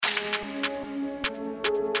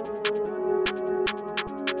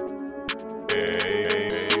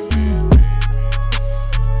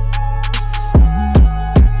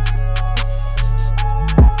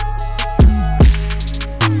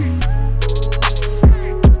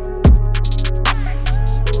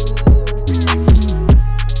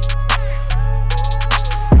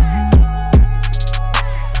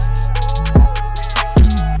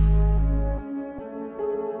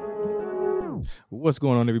What's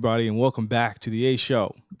going on, everybody, and welcome back to the A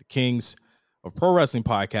Show, the Kings of Pro Wrestling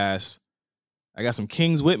Podcast. I got some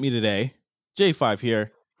Kings with me today. J5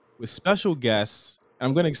 here with special guests.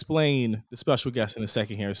 I'm going to explain the special guests in a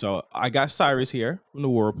second here. So I got Cyrus here from the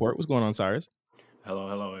War Report. What's going on, Cyrus?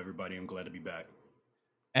 Hello, everybody. I'm glad to be back.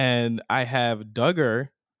 And I have Dugger,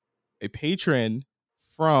 a patron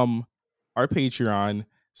from our Patreon.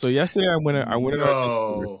 So yesterday I went in our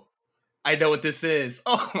Discord. I know what this is.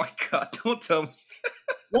 Oh my God, don't tell me.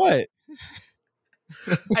 What?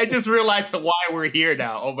 I just realized why we're here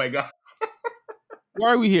now. Oh my God. Why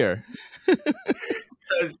are we here?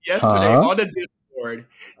 Because yesterday on the Discord,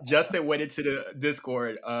 Justin went into the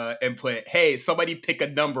Discord and put, hey, somebody pick a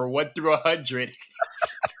number 1 through 100.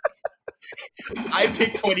 I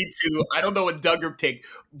picked 22. I don't know what Duggar picked,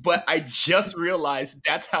 but I just realized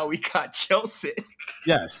that's how we got chosen.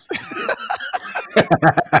 Yes.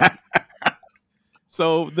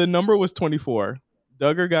 So the number was 24.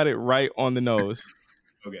 Duggar got it right on the nose.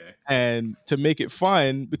 Okay. And to make it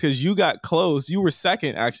fun, because you got close, you were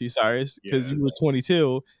second actually, Cyrus, because you were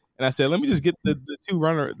 22. And I said, let me just get the two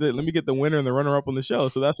runner. Let me get the winner and the runner up on the show.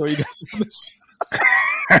 So that's why you guys are on the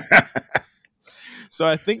show. So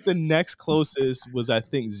I think the next closest was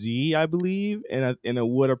Z, I believe, and it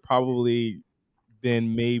would have probably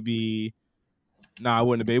been maybe. Nah, I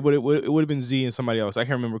wouldn't have been. It would have been Z and somebody else. I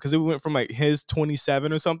can't remember because it went from like his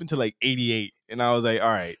 27 or something to like 88, and I was like, all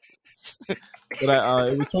right. But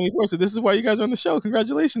it was 24. So this is why you guys are on the show.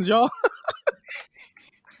 Congratulations, y'all.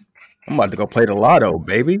 I'm about to go play the lotto,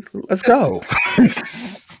 baby. Let's go.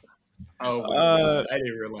 Oh my God. I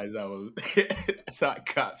didn't realize that was that's how I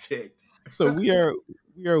got picked. So we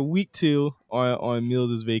are week 2 on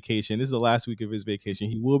Meelz' vacation. This is the last week of his vacation.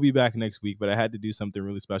 He will be back next week, but I had to do something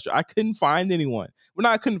really special. I couldn't find anyone. Well,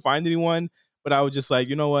 I couldn't find anyone, but I was just like,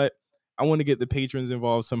 you know what? I want to get the patrons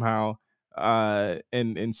involved somehow,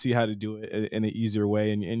 and see how to do it in an easier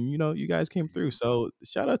way. And you know, you guys came through. So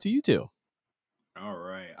shout out to you two. All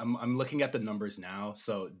right. I'm looking at the numbers now.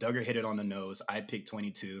 So Duggar hit it on the nose. I picked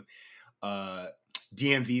 22.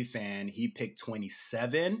 DMV fan, he picked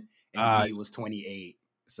 27 and Z was 28.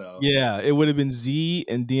 So yeah, it would have been Z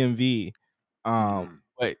and DMV.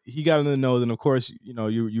 But he got on the nose, and of course, you know,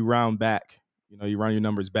 you round back. You know, you round your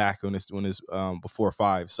numbers back when it's before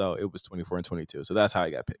 5. So it was 24 and 22. So that's how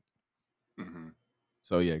I got picked. Mm-hmm.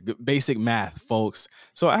 So yeah, basic math, folks.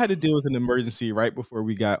 So I had to deal with an emergency right before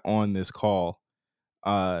we got on this call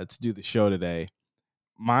to do the show today.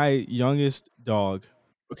 My youngest dog.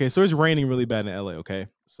 Okay, so it's raining really bad in LA. Okay,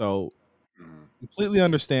 so completely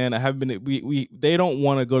understand. I have been. They don't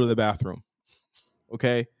want to go to the bathroom.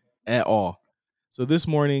 Okay, at all. So this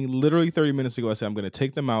morning, literally 30 minutes ago, I said I'm going to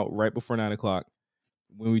take them out right before 9:00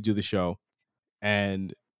 when we do the show,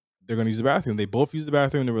 and they're going to use the bathroom. They both used the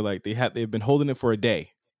bathroom. They were like they've been holding it for a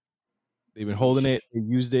day. They've been holding it. They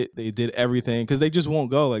used it. They did everything because they just won't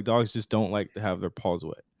go. Like dogs just don't like to have their paws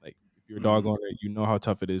wet. Like if you're a dog owner, you know how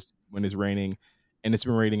tough it is when it's raining, and it's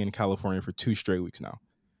been raining in California for 2 straight weeks now.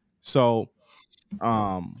 So,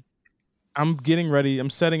 I'm getting ready.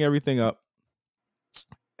 I'm setting everything up,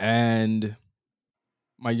 and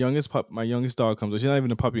my youngest dog comes. She's not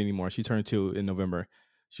even a puppy anymore. She turned 2 in November.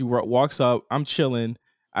 She walks up. I'm chilling.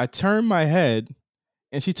 I turn my head,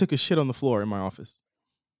 and she took a shit on the floor in my office.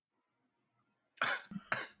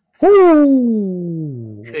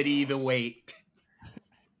 Couldn't even wait.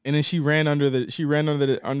 And then she ran under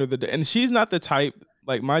the and she's not the type,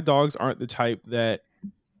 like my dogs aren't the type that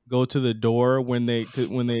go to the door when they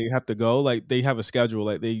have to go. Like they have a schedule.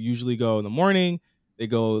 Like they usually go in the morning, they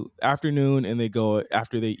go afternoon, and they go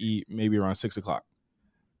after they eat, maybe around 6:00.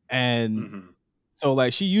 And so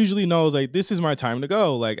like she usually knows like this is my time to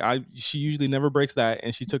go. Like she usually never breaks that.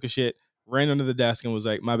 And she took a shit, ran under the desk, and was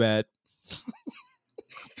like, my bad.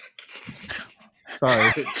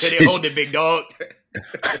 Sorry. Couldn't hold it, big dog.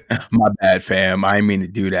 My bad, fam. I didn't mean to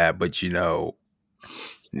do that, but you know,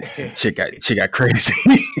 shit got crazy.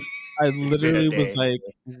 I literally was like,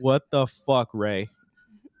 what the fuck, Ray?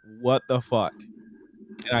 What the fuck?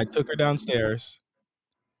 And I took her downstairs,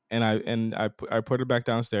 and I put her back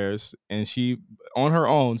downstairs, and she on her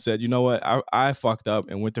own said, you know what? I fucked up,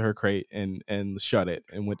 and went to her crate and shut it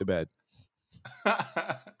and went to bed.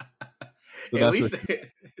 So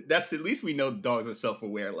at least we know dogs are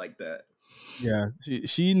self-aware like that. Yeah,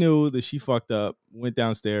 she knew that she fucked up, went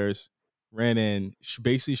downstairs, ran in, she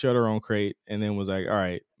basically shut her own crate, and then was like, all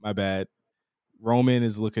right, my bad. Roman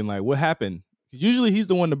is looking like, what happened? Because usually he's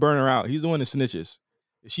the one to burn her out. He's the one that snitches.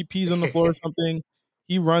 If she pees on the floor or something,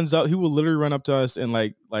 he runs up. He will literally run up to us and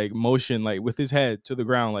like motion like with his head to the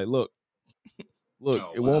ground, like, look. Look,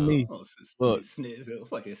 Oh it won't wow! me. Oh, Look, snitch,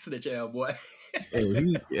 fucking snitch out boy.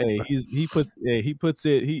 he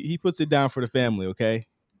puts it down for the family. Okay,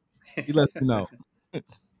 he lets me know.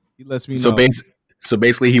 He lets me So know. bas- so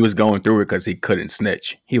basically, he was going through it because he couldn't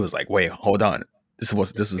snitch. He was like, "Wait, hold on, this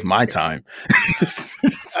is my time."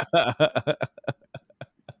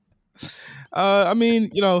 I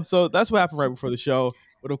mean, so that's what happened right before the show.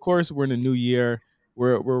 But of course, we're in the new year.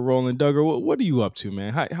 We're rolling. Duggar, what are you up to,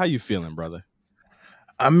 man? How you feeling, brother?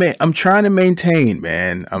 I'm trying to maintain,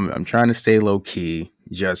 man. I'm trying to stay low key.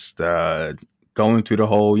 Just going through the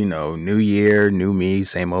whole, new year, new me,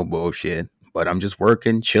 same old bullshit. But I'm just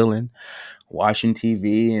working, chilling, watching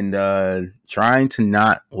TV, and trying to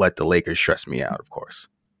not let the Lakers stress me out. Of course,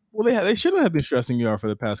 Well, they shouldn't have been stressing you out for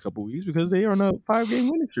the past couple of weeks because they are on a 5-game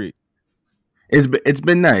winning streak. it's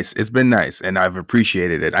been nice. It's been nice, and I've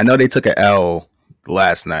appreciated it. I know they took a L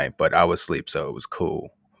last night, but I was asleep, so it was cool.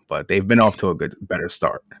 But they've been off to a better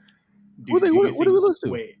start. Do you What do we think? lose to?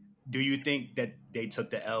 Wait, do you think that they took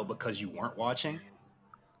the L because you weren't watching?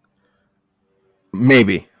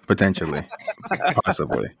 Maybe, potentially,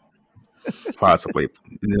 possibly. Possibly.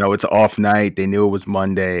 It's an off night. They knew it was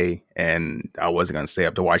Monday, and I wasn't going to stay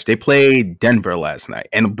up to watch. They played Denver last night,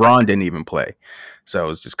 and Braun didn't even play. So it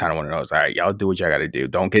was just kind of one of those, all right, y'all do what y'all got to do.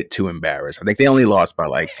 Don't get too embarrassed. I think they only lost by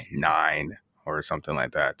like 9 or something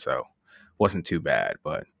like that. So it wasn't too bad,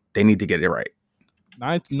 but they need to get it right.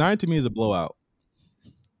 Nine to me is a blowout.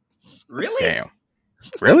 Really? Damn.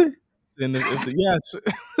 Really? And if the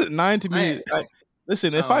yes, 9 to me.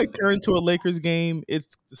 Listen, if I Um, turn to a Lakers game,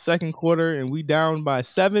 it's the second quarter and we down by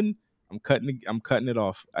 7. I'm cutting it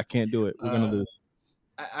off. I can't do it. We're gonna uh, lose.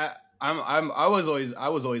 I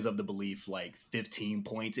was always of the belief like 15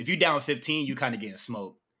 points. If you down 15, you kind of getting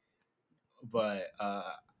smoked. But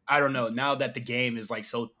I don't know. Now that the game is like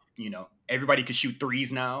so, everybody can shoot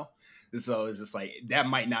threes now. So it's just like that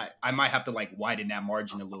might not. I might have to like widen that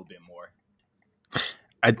margin a little bit more.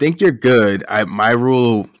 I think you're good. My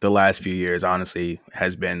rule the last few years, honestly,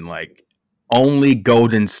 has been like only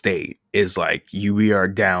Golden State is like we are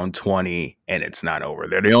down 20 and it's not over.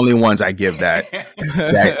 They're the only ones I give that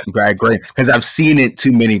great because I've seen it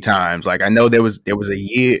too many times. Like I know there was a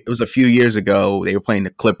year, it was a few years ago. They were playing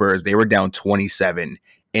the Clippers. They were down 27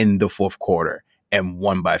 in the fourth quarter and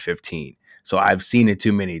won by 15. So I've seen it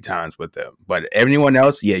too many times with them. But everyone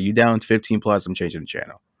else, yeah, you down 15 plus. I'm changing the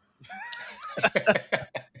channel.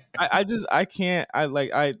 I can't.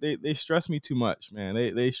 They stress me too much, man.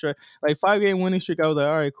 They stress like 5-game winning streak. I was like,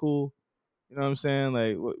 all right, cool. You know what I'm saying?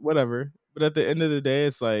 Like whatever. But at the end of the day,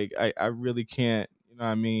 it's like I really can't. You know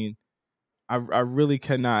what I mean? I really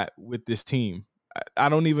cannot with this team. I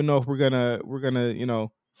don't even know if we're gonna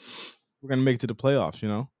make it to the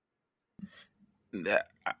playoffs.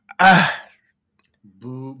 Ah,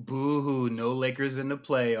 Boo, boo hoo! No Lakers in the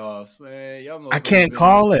playoffs, man. Y'all I motherfuckers can't been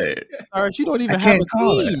call missing. it. Cyrus, you don't I even have can't a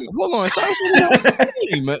call it. team. Hold on, Cyrus doesn't have a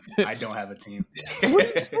team. I don't have a team. What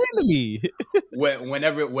are you saying to me?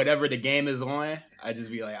 Whenever the game is on, I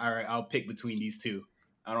just be like, all right, I'll pick between these two.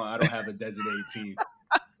 I don't have a designated team.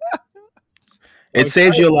 It Oh,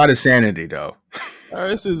 saves you a lot of sanity, though.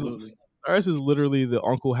 Cyrus is Absolutely. Cyrus is literally the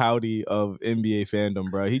Uncle Howdy of NBA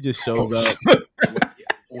fandom, bro. He just shows up.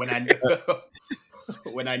 When I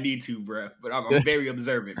when I need to, bro. But I'm very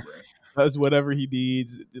observant, bro. Does whatever he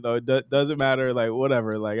needs. It doesn't matter. Like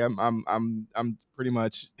whatever. Like I'm pretty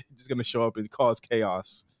much just gonna show up and cause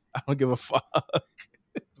chaos. I don't give a fuck.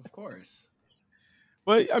 Of course.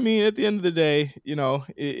 But I mean, at the end of the day,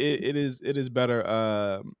 it is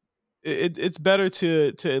better. It's better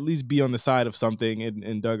to at least be on the side of something.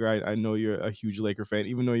 And Doug, I know you're a huge Laker fan,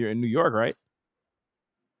 even though you're in New York, right?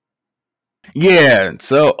 Yeah,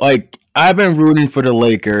 so like I've been rooting for the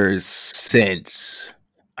Lakers since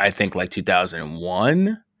I think like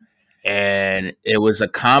 2001, and it was a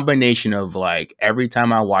combination of like every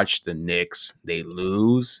time I watch the Knicks, they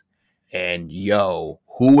lose, and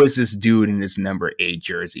who is this dude in this number 8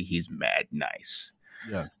 jersey? He's mad nice.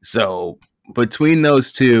 Yeah. So between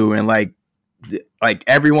those two, and like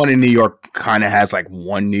everyone in New York kind of has like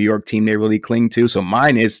one New York team they really cling to. So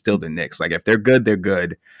mine is still the Knicks. Like if they're good, they're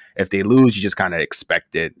good. If they lose, you just kind of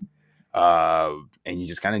expect it, and you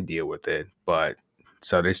just kind of deal with it. But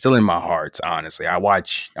so they're still in my hearts. Honestly, I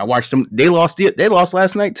watched them. They lost. They lost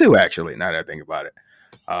last night too. Actually, now that I think about it,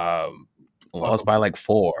 lost by like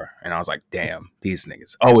 4, and I was like, damn, these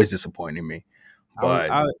niggas always disappointing me.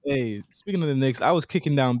 But Hey, speaking of the Knicks, I was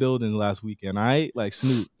kicking down buildings last weekend. Like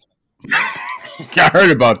Snoop. I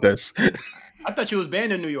heard about this. I thought you was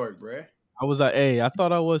banned in New York, bro. I was like, hey, I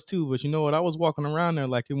thought I was too, but you know what? I was walking around there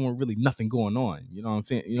like it wasn't really nothing going on. You know what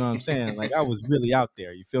I'm saying? Like I was really out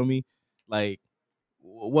there. You feel me? Like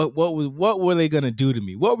what were they gonna do to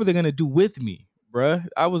me? What were they gonna do with me, bruh?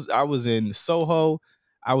 I was in Soho,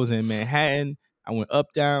 I was in Manhattan, I went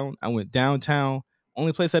uptown, I went downtown.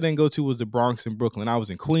 Only place I didn't go to was the Bronx and Brooklyn. I was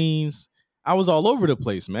in Queens. I was all over the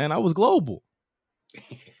place, man. I was global.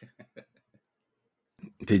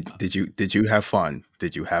 Did you have fun?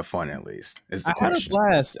 Did you have fun at least? Is the I had a question.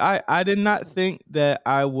 blast. I did not think that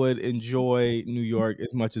I would enjoy New York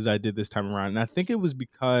as much as I did this time around. And I think it was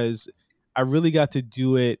because I really got to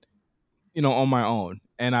do it, on my own.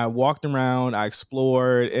 And I walked around, I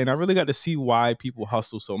explored, and I really got to see why people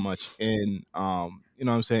hustle so much in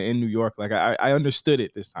what I'm saying, in New York. Like I understood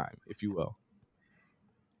it this time, if you will.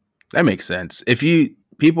 That makes sense. If you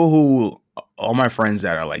people who all my friends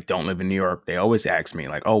that are like don't live in New York, they always ask me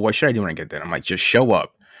like, "Oh, what should I do when I get there?" I'm like, "Just show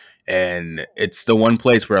up." And it's the one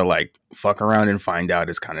place where like fuck around and find out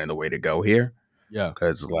is kind of the way to go here. Yeah.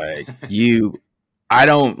 Cause like I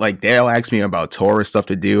don't like they'll ask me about tourist stuff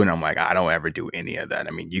to do, and I'm like, I don't ever do any of that.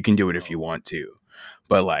 I mean, you can do it if you want to,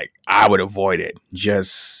 but like I would avoid it.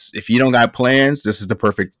 Just if you don't got plans, this is the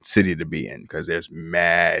perfect city to be in because there's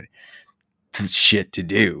mad shit to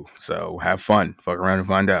do. So have fun, fuck around and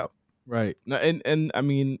find out. Right. No, and I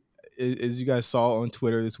mean, as you guys saw on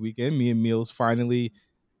Twitter this weekend, me and Meelz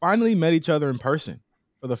finally met each other in person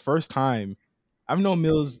for the first time. I've known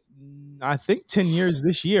Meelz, I think 10 years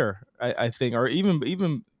this year, I think, or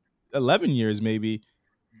even 11 years maybe.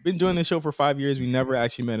 Been doing this show for 5 years. We never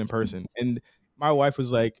actually met in person. And my wife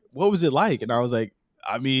was like, "What was it like?" And I was like,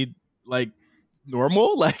 "I mean, like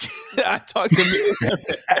normal." Like I talked to Meelz.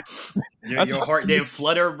 I Your talked heart to Meelz. didn't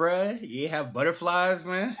flutter, bruh. You have butterflies,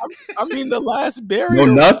 man. I mean, the last No, barrier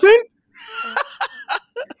nothing.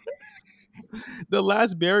 the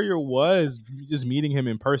last barrier was just meeting him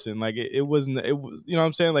in person. Like it wasn't, it was, you know what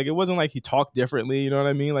I'm saying? Like it wasn't like he talked differently, you know what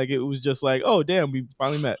I mean? Like it was just like, oh damn, we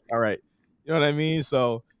finally met. All right. You know what I mean?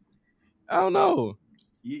 So I don't know.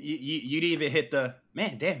 You didn't even hit the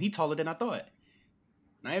man. Damn, he taller than I thought.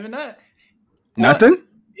 Not even that. Well, Nothing.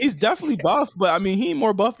 he's definitely buff, but I mean he ain't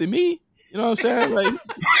more buff than me. You know what I'm saying? Like Oh,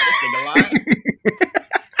 this nigga lie.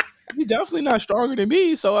 he's definitely not stronger than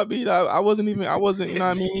me. So I mean I wasn't even, I wasn't, you know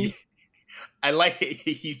what I mean? I like it.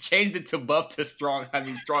 He changed it to buff to strong. I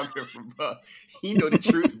mean, stronger from buff. He know the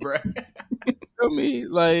truth, bro. You know me?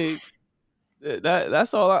 Like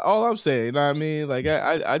that's all I'm saying. You know what I mean? Like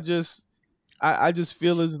I just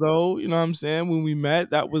feel as though, you know what I'm saying, when we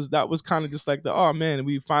met, that was kind of just like the, oh man,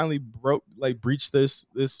 we finally breached this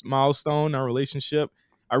milestone in our relationship.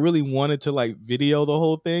 I really wanted to like video the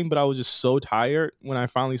whole thing, but I was just so tired when I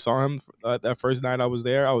finally saw him that first night I was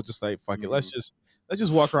there. I was just like, fuck it, let's just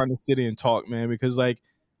walk around the city and talk, man, because like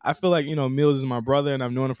I feel like, Meelz is my brother and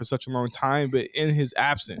I've known him for such a long time, but in his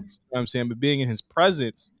absence, you know what I'm saying, but being in his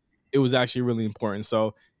presence, it was actually really important.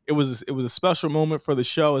 So it was a special moment for the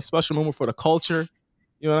show, a special moment for the culture.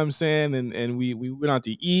 You know what I'm saying? And we went out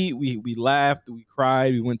to eat, we laughed, we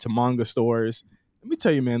cried, we went to manga stores. Let me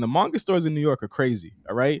tell you, man, the manga stores in New York are crazy.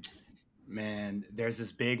 All right, Man, there's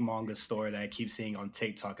this big manga store that I keep seeing on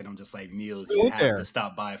TikTok, and I'm just like, Meelz, we you went have to there.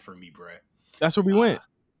 stop by for me, bro. That's where we Uh, went.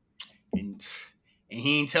 and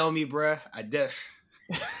he ain't tell me, bro. I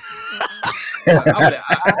would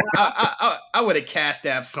I would have cashed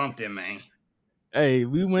out something, man. Hey,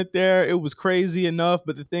 we went there. It was crazy enough,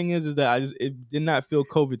 but the thing is that it did not feel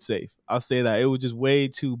COVID safe. I'll say that it was just way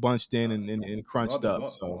too bunched in and crunched up.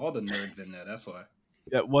 So All the nerds in there. That's why.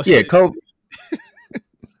 yeah, well, Yeah, shit.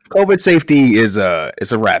 COVID safety is a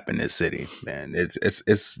wrap in this city, man.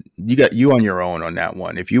 It's you got you on your own on that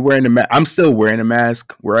one. If you wearing I'm still wearing a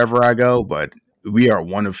mask wherever I go, but we are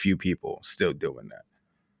one of few people still doing that.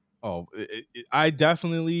 Oh, I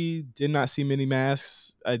definitely did not see many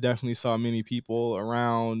masks. I definitely saw many people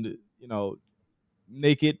around,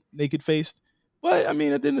 naked faced. But I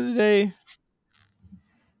mean, at the end of the day,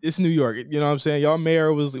 it's New York. You know what I'm saying? Y'all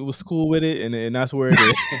mayor was cool with it, and that's where it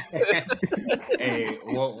is. Hey,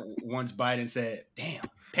 well, once Biden said, "Damn,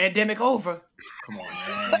 pandemic over." Come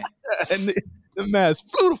on, man. And the mask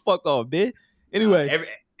flew the fuck off, bitch. Nah, Anyway,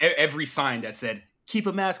 every sign that said "keep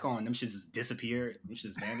a mask on," them shits just disappeared. Them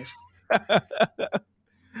shits vanished.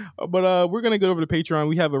 but we're gonna go over to Patreon.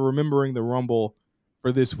 We have a remembering the Rumble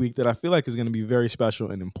for this week that I feel like is gonna be very special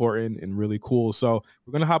and important and really cool. So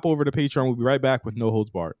we're gonna hop over to Patreon. We'll be right back with No Holds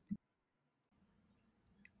Barred.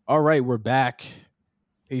 All right, we're back.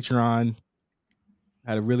 Patreon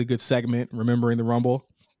had a really good segment, remembering the Rumble,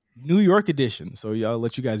 New York edition. So I'll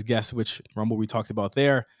let you guys guess which Rumble we talked about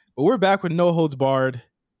there. But we're back with No Holds Barred,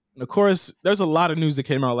 and of course, there's a lot of news that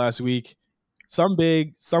came out last week. Some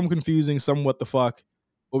big, some confusing, some what the fuck.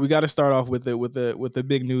 But we got to start off with the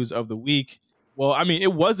big news of the week. Well, I mean,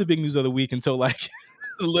 it was the big news of the week until like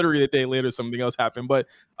literally a day later, something else happened. But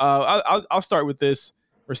I'll start with this.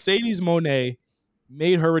 Mercedes Monè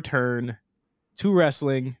made her return to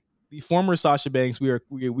wrestling. The former Sasha Banks.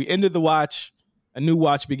 We ended the watch. A new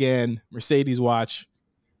watch began. Mercedes watch.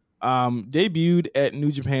 Debuted at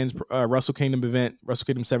New Japan's Wrestle Kingdom event, Wrestle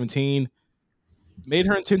Kingdom 17. Made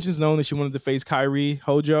her intentions known that she wanted to face Kairi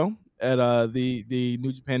Hojo at the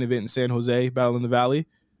New Japan event in San Jose, Battle in the Valley,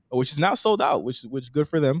 which is now sold out. Which good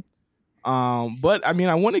for them. But I mean,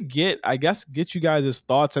 I want to get you guys'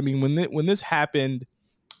 thoughts. I mean, when this happened,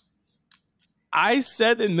 I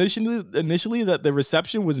said initially that the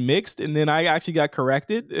reception was mixed, and then I actually got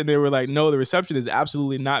corrected, and they were like, "No, the reception is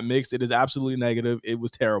absolutely not mixed. It is absolutely negative. It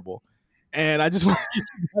was terrible." And I just want to get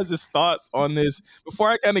you guys' thoughts on this before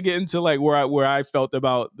I kind of get into like where I felt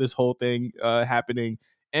about this whole thing happening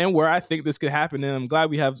and where I think this could happen. And I'm glad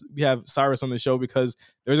we have Cyrus on the show because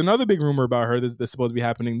there's another big rumor about her that's supposed to be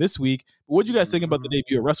happening this week. But what do you guys think about the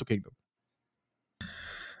debut at Wrestle Kingdom?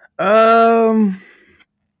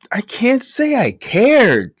 I can't say I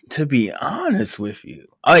cared, to be honest with you.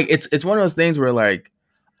 Like it's one of those things where like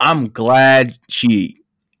I'm glad she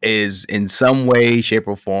is in some way, shape,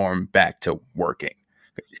 or form back to working.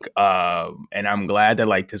 And I'm glad that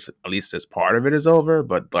like this, at least this part of it is over.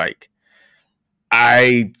 But like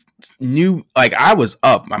I knew, like I was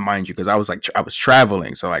up, mind you, because I was like I was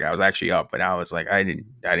traveling, so like I was actually up, and I was like I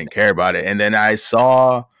didn't care about it. And then I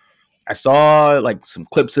saw like some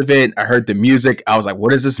clips of it. I heard the music. I was like,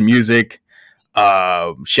 what is this music?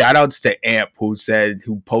 Shout outs to Amp who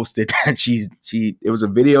posted that it was a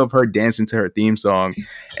video of her dancing to her theme song,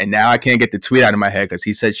 and now I can't get the tweet out of my head because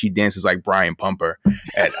he said she dances like Brian Pumper,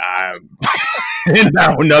 and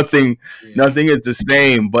now nothing is the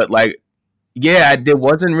same. But like, yeah, there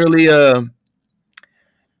wasn't really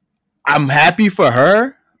I'm happy for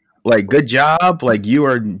her. Like, good job. Like, you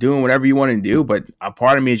are doing whatever you want to do. But a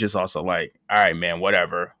part of me is just also like, all right, man,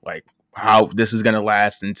 whatever. Like, how this is going to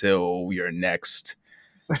last until your next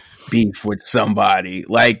beef with somebody.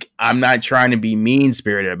 Like, I'm not trying to be mean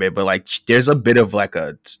spirited a it, but like, there's a bit of like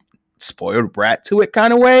a spoiled brat to it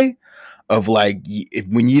kind of way of like,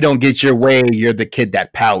 when you don't get your way, you're the kid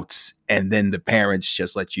that pouts. And then the parents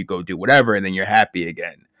just let you go do whatever. And then you're happy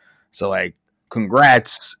again. So, like,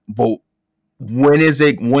 congrats. But when is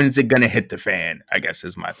it gonna hit the fan? I guess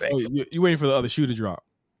is my thing. Oh, you're waiting for the other shoe to drop,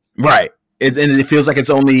 right? And it feels like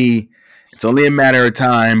it's only a matter of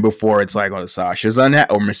time before it's like, oh, Sasha's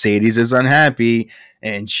unhappy or Mercedes is unhappy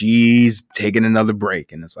and she's taking another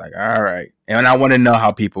break, and it's like, all right. And I want to know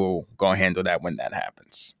how people gonna handle that when that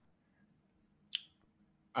happens.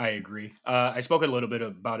 I agree. I spoke a little bit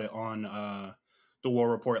about it on the War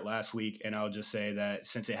Report last week, and I'll just say that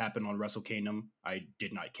since it happened on Wrestle Kingdom, I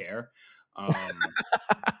did not care.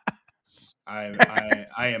 I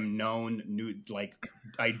am known like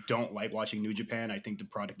I don't like watching New Japan. I think the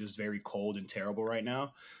product is very cold and terrible right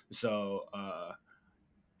now. So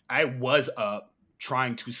I was up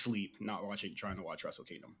trying to sleep, trying to watch Wrestle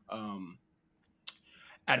Kingdom.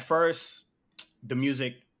 At first, the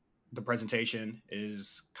music, the presentation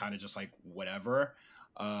is kind of just like whatever.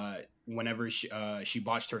 Whenever she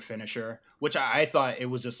botched her finisher, which I thought it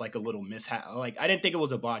was just like a little mishap. Like, I didn't think it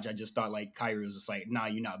was a botch. I just thought like Kairi was just like, nah,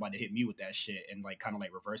 you're not about to hit me with that shit, and like kind of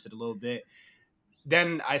like reverse it a little bit.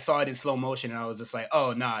 Then I saw it in slow motion, and I was just like,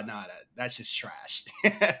 oh, nah, that's just trash.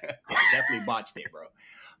 Definitely botched it, bro.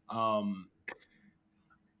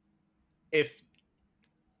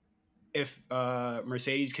 If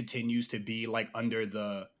Mercedes continues to be like under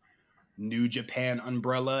the New Japan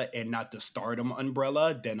umbrella and not the Stardom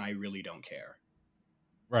umbrella, then I really don't care.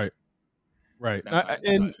 Right. That's how I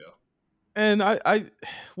feel. And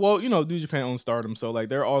well, New Japan owns Stardom, so like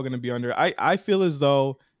they're all going to be under. I feel as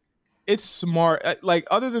though it's smart. Like,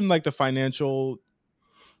 other than like the financial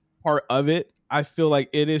part of it, I feel like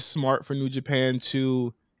it is smart for New Japan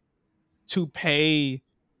to pay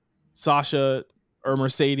Sasha or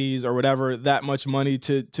Mercedes or whatever that much money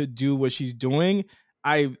to do what she's doing.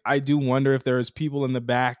 I do wonder if there's people in the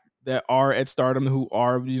back that are at Stardom who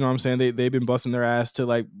are, what I'm saying, they've been busting their ass to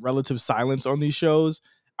like relative silence on these shows.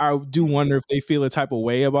 I do wonder if they feel a type of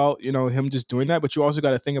way about, him just doing that. But you also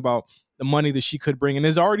got to think about the money that she could bring, and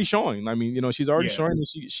is already showing. I mean, she's already showing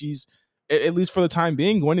that she's, at least for the time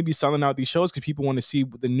being, going to be selling out these shows because people want to see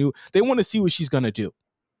they want to see what she's gonna do.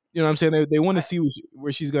 You know what I'm saying? They want to see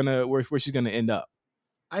where she's gonna end up.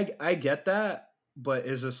 I get that, but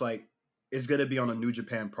it's just like, it's gonna be on a New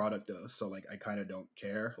Japan product though, so like I kind of don't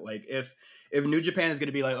care. Like, if New Japan is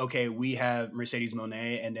gonna be like, okay, we have Mercedes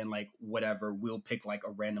Monè, and then like whatever, we'll pick like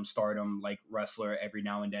a random Stardom like wrestler every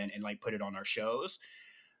now and then and like put it on our shows.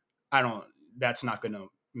 That's not gonna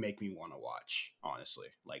make me want to watch, honestly.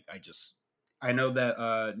 Like I know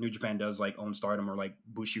that New Japan does like own Stardom or like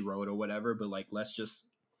Bushiroad or whatever, but like let's just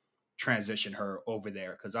transition her over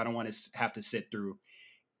there because I don't want to have to sit through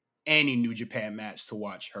any New Japan match to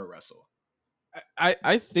watch her wrestle.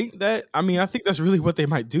 I think that I think that's really what they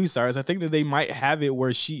might do, Cyrus. I think that they might have it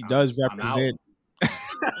where she does I'm out. represent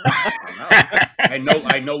I'm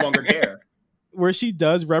out. I no longer care. where she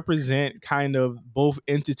does represent kind of both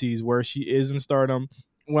entities where she is in Stardom.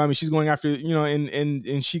 Well, I mean, she's going after,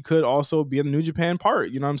 and she could also be in the New Japan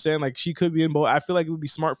part. You know what I'm saying? Like she could be in both. I feel like it would be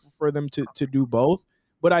smart for them to do both.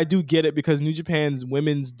 But I do get it because New Japan's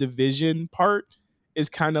women's division part is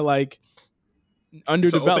kind of like It's an open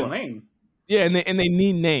underdeveloped. lane. Yeah, and they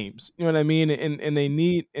need names. You know what I mean? And they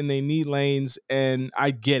need lanes, and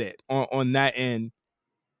I get it on that end.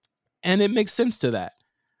 And it makes sense to that.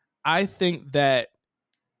 I think that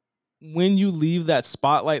when you leave that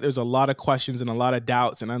spotlight, there's a lot of questions and a lot of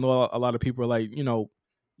doubts. And I know a lot of people are like,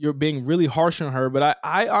 you're being really harsh on her, but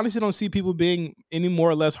I honestly don't see people being any more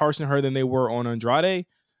or less harsh on her than they were on Andrade,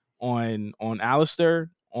 on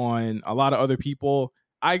Alistair, on a lot of other people.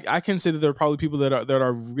 I consider there are probably people that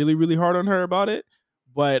are really, really hard on her about it.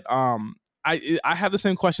 But I have the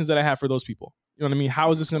same questions that I have for those people. You know what I mean?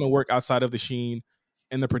 How is this going to work outside of the Sheen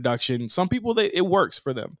and the production? Some people it works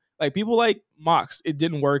for them. Like people like Mox, it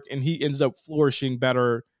didn't work, and he ends up flourishing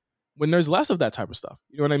better when there's less of that type of stuff.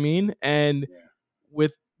 You know what I mean? And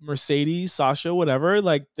with Mercedes, Sasha, whatever,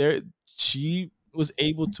 like she was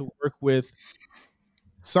able to work with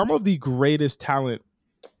some of the greatest talent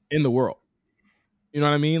in the world. You know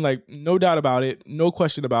what I mean? Like no doubt about it, no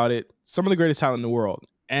question about it. Some of the greatest talent in the world.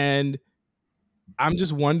 And I'm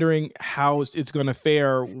just wondering how it's going to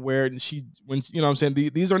fare when you know what I'm saying?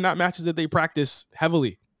 These are not matches that they practice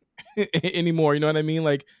heavily anymore. You know what I mean?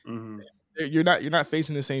 Like you're not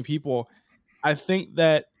facing the same people. I think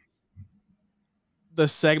that the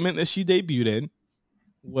segment that she debuted in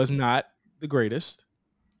was not the greatest.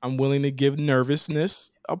 I'm willing to give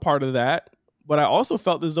nervousness a part of that, but I also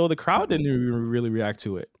felt as though the crowd didn't really react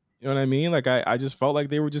to it. You know what I mean? Like I just felt like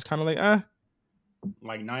they were just kind of like,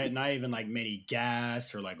 Like not even like many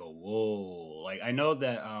gas or like a whoa. Like I know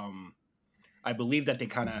that I believe that they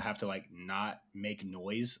kind of have to like not make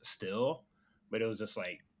noise still, but it was just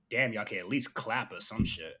like, damn, y'all can at least clap or some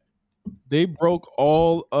shit. They broke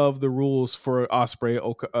all of the rules for Osprey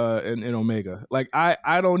and Omega. Like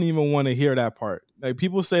I don't even want to hear that part. Like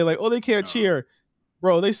people say like, oh, they can't cheer.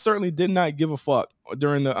 Bro, they certainly did not give a fuck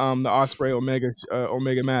during the Osprey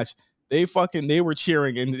Omega match. They were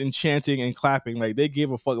cheering and chanting and clapping. Like they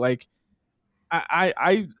gave a fuck. Like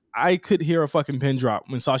I could hear a fucking pin drop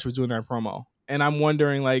when Sasha was doing that promo. And I'm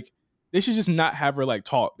wondering, like, they should just not have her like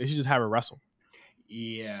talk. They should just have her wrestle.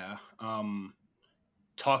 Yeah.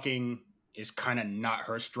 Talking is kind of not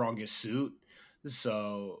her strongest suit.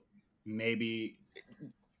 So maybe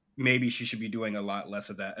she should be doing a lot less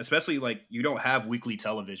of that. Especially like you don't have weekly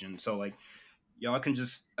television. So like y'all can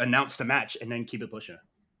just announce the match and then keep it pushing.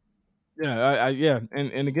 Yeah, yeah.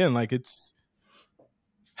 And again, like it's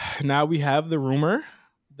now we have the rumor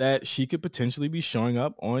that she could potentially be showing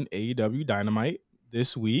up on AEW Dynamite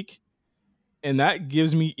this week. And that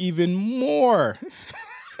gives me even more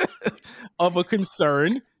of a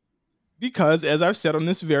concern because, as I've said on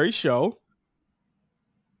this very show,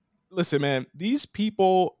 listen, man, these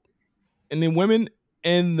people and the women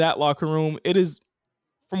in that locker room, it is,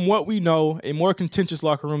 from what we know, a more contentious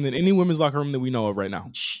locker room than any women's locker room that we know of right now.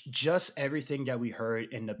 Just everything that we heard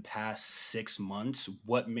in the past 6 months,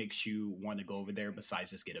 what makes you want to go over there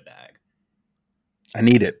besides just get a bag? I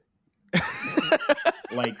need it.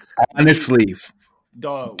 Like honestly,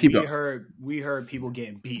 dog, we heard people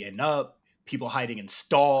getting beaten up, people hiding in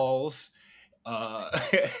stalls,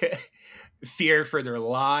 fear for their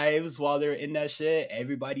lives while they're in that shit.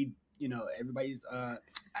 Everybody's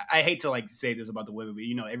I hate to like say this about the women,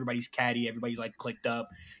 but everybody's catty, everybody's like clicked up.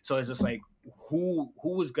 So it's just like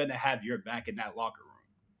who is gonna have your back in that locker room?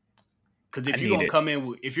 Because if you're gonna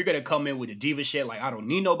come in with the diva shit, like I don't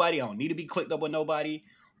need nobody, I don't need to be clicked up with nobody,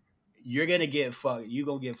 you're gonna get fucked. You're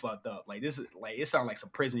gonna get fucked up. Like this is like it sounds like some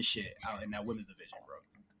prison shit out in that women's division, bro.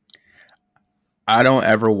 I don't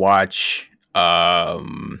ever watch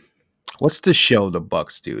what's the show the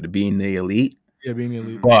Bucks do? To Being the Elite? Yeah, Being the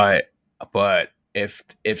Elite. But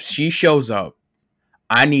if she shows up,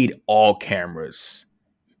 I need all cameras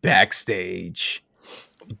backstage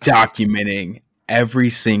documenting every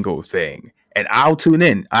single thing. And I'll tune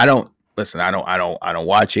in. I don't watch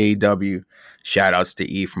AEW. Shout outs to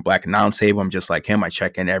E from Black Announce Table. I'm just like him. I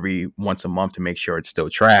check in every once a month to make sure it's still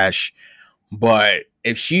trash. But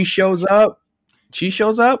if she shows up,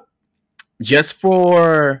 just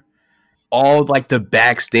for all like the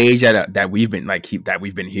backstage that we've been that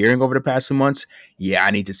we've been hearing over the past few months. Yeah,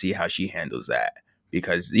 I need to see how she handles that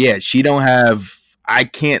because yeah, she don't have. I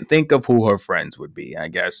can't think of who her friends would be. I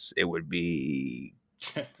guess it would be.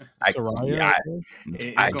 I Soraya. yeah,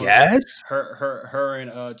 It's I going to guess. her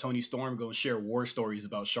and Tony Storm going to share war stories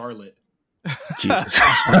about Charlotte. Jesus,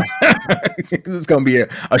 this is gonna be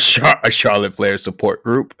a Charlotte Flair support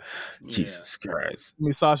group. Yeah. Jesus Christ. I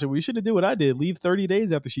mean, Sasha, we should have did what I did. Leave 30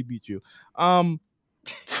 days after she beat you.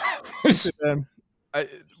 Listen, man.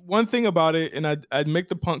 One thing about it, and I'd make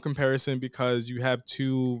the Punk comparison because you have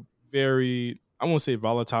two very, I won't say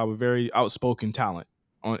volatile, but very outspoken talent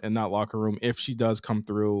in that locker room. If she does come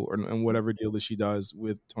through, or and whatever deal that she does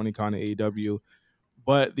with Tony Khan and AEW,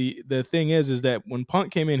 but the thing is that when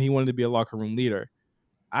Punk came in, he wanted to be a locker room leader.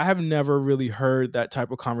 I have never really heard that type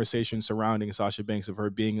of conversation surrounding Sasha Banks of her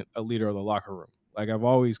being a leader of the locker room. Like I've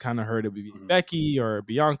always kind of heard it would be Mhm. Becky or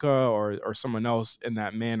Bianca or someone else in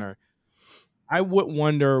that manner. I would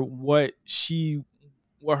wonder what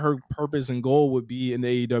her purpose and goal would be in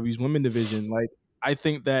the AEW's women division. Like I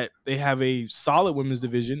think that they have a solid women's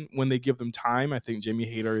division when they give them time. I think Jamie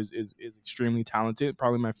Hayter is extremely talented,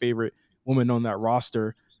 probably my favorite woman on that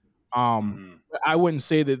roster. Mhm. I wouldn't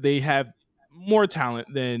say that they have more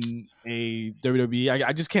talent than a WWE.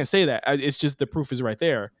 I just can't say that. It's just the proof is right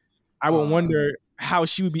there. I would Uh, wonder how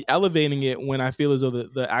she would be elevating it when I feel as though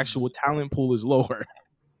the actual talent pool is lower.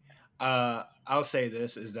 I'll say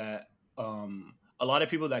this is that a lot of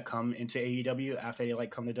people that come into AEW after they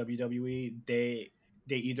like come to WWE, they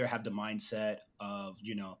either have the mindset of,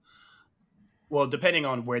 well, depending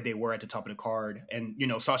on where they were at the top of the card, and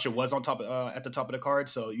Sasha was on top at the top of the card,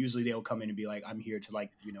 so usually they'll come in and be like, I'm here to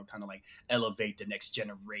like kind of like elevate the next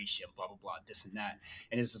generation, blah blah blah, this and that.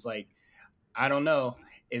 And it's just like, I don't know,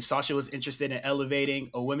 if Sasha was interested in elevating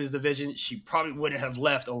a women's division, she probably wouldn't have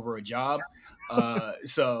left over a job.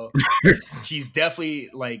 So she's definitely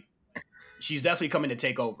coming to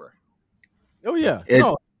take over. Oh yeah, It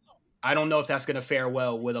no, I don't know if that's going to fare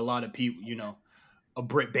well with a lot of people, a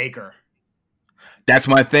Britt Baker. that's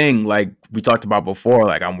my thing. Like we talked about before,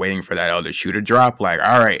 like I'm waiting for that other shoe to drop. Like,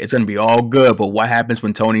 all right, it's gonna be all good. But what happens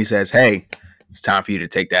when Tony says, hey, it's time for you to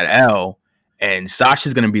take that L? And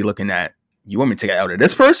Sasha's gonna be looking at, you want me to take an L to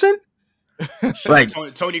this person? Like,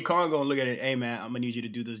 Tony Khan gonna look at it, hey man, I'm gonna need you to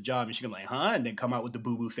do this job, and she's gonna be like, huh, and then come out with the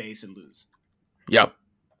boo boo face and lose, yep.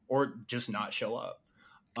 or just not show up.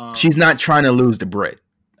 She's not trying to lose the Brit.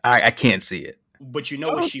 I can't see it. But you know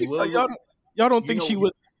y'all what don't she think so. will look. Y'all don't You think she know,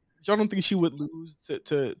 would. Y'all don't think she would lose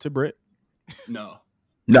to Britt? no.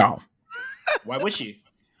 No. Why would she?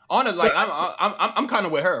 Honestly, like I'm kind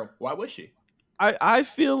of with her. Why would she? I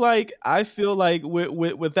feel like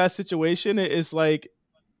with that situation, it's like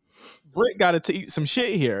Britt got to eat some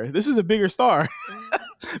shit here. This is a bigger star.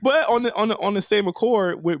 But on the same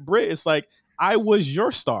accord with Britt, it's like I was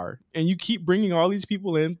your star, and you keep bringing all these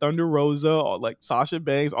people in, Thunder Rosa, or like Sasha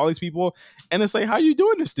Banks, all these people, and it's like, how you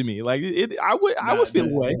doing this to me? Like I would Nah, feel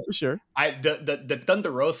away for sure. the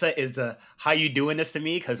Thunder Rosa is the how you doing this to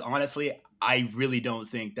me, because honestly, I really don't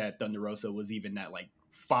think that Thunder Rosa was even that like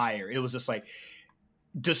fire. It was just like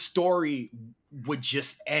the story would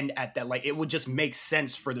just end at that. Like it would just make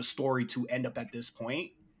sense for the story to end up at this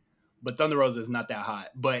point. But Thunder Rosa is not that hot.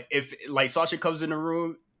 But if like Sasha comes in the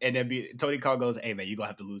room and then Tony Khan goes, "Hey man, you gonna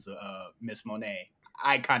have to lose to Miss Monet,"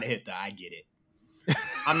 I kind of hit the I get it.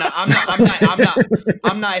 I'm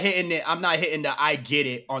not hitting it. I'm not hitting the I get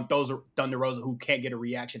it on those Thunder Rosa who can't get a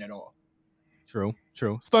reaction at all. True.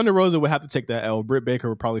 So Thunder Rosa would have to take that L. Britt Baker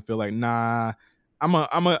would probably feel like, nah, I'm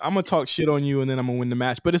gonna talk shit on you, and then I'm gonna win the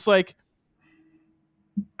match. But it's like,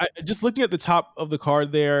 just looking at the top of the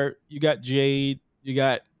card there, you got Jade, you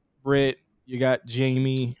got Britt, you got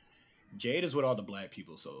Jamie. Jade is with all the black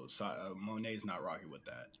people, so Monet's not rocking with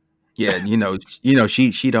that. Yeah,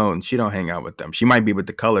 she don't hang out with them. She might be with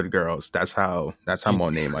the colored girls. That's how Jesus.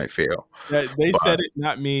 Monet might feel. They But said it,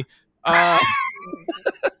 not me. I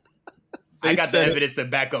They got the said it. evidence to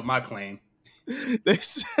back up my claim. They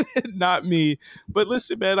said it, not me. But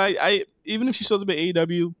listen, man, I even if she shows up at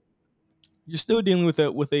AEW, you're still dealing with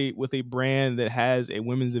a brand that has a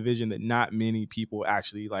women's division that not many people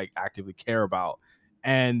actually like actively care about.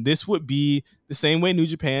 And this would be the same way New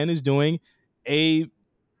Japan is doing a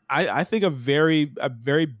I think a very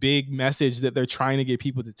big message that they're trying to get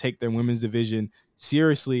people to take their women's division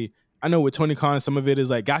seriously. I know with Tony Khan, some of it is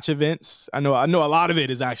like gotcha Vince. I know a lot of it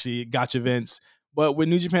is actually gotcha Vince. But with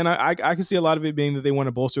New Japan, I can see a lot of it being that they want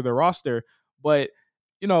to bolster their roster. But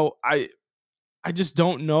I just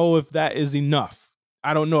don't know if that is enough.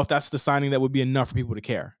 I don't know if that's the signing that would be enough for people to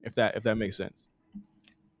care. If that makes sense.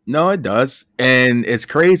 No, it does, and it's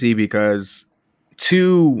crazy because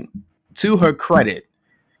to to her credit,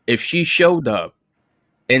 if she showed up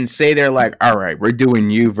and say they're like, all right, we're doing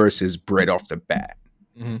you versus Britt off the bat.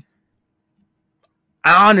 Mm-hmm.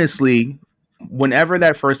 Honestly, whenever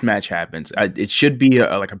that first match happens, it should be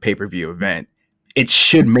like a pay per view event. It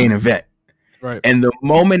should main event, Right. and the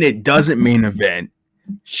moment it doesn't main event,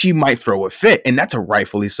 she might throw a fit, and that's a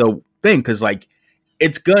rightfully so thing because like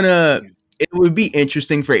it's gonna. Yeah. It would be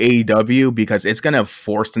interesting for AEW because it's gonna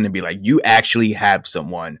force them to be like, you actually have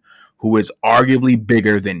someone who is arguably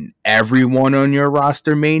bigger than everyone on your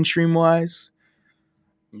roster, mainstream wise.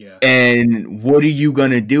 Yeah. And what are you going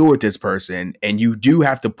to do with this person? And you do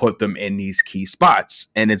have to put them in these key spots.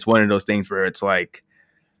 And it's one of those things where it's like,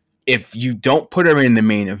 if you don't put her in the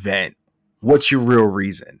main event, what's your real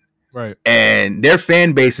reason? Right. And their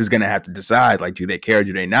fan base is going to have to decide, like, do they care,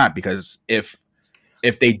 do they not? Because if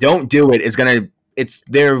they don't do it, it's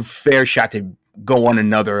their fair shot to go on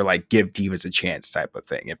another, like, give Divas a chance type of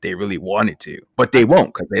thing if they really wanted to. But I they can't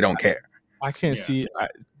won't because they don't care. I can't Yeah. see.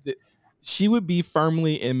 She would be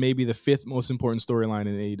firmly in maybe the fifth most important storyline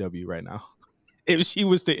in AEW right now. If she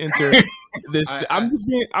was to enter this, I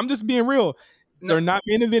I'm just being real. no. They're not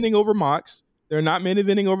main eventing over Mox. They're not main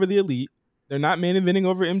eventing over the Elite. They're not main eventing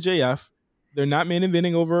over MJF. They're not main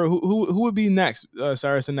eventing over who would be next?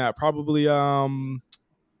 Cyrus and that probably Danielson.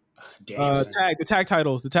 the tag Oh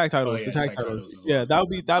titles, the yeah, tag tag titles. titles as Yeah, well.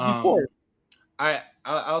 that'd be four.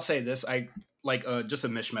 I'll say this. I like just a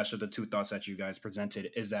mishmash of the two thoughts that you guys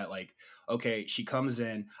presented is that like, okay, she comes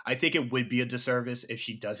in. I think it would be a disservice if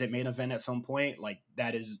she doesn't main event at some point. Like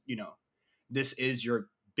that is, this is your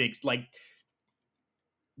big like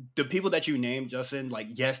the people that you named, Justin, like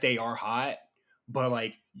yes, they are hot, but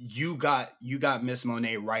like you got Miss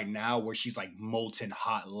Monet right now where she's like molten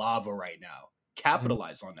hot lava right now. Mhm,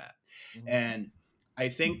 Capitalize on that. mhm. And I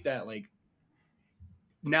think that like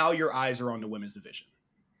now your eyes are on the women's division.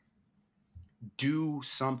 Do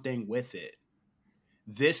something with it.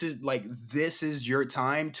 This is your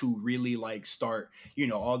time to really like start,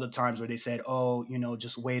 all the times where they said, oh,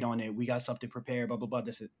 just wait on it, we got something prepared, blah blah blah,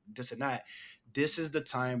 this and that. This is the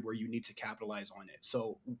time where you need to capitalize on it.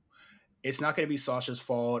 So it's not going to be Sasha's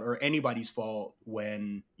fault or anybody's fault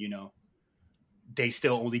when they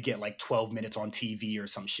still only get like 12 minutes on TV or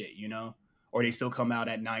some shit, or they still come out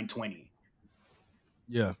at 9:20.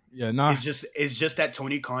 Yeah, yeah, nah. It's just that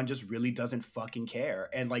Tony Khan just really doesn't fucking care.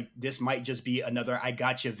 And like this might just be another I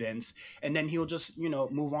got you, Vince, and then he'll just,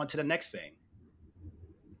 move on to the next thing.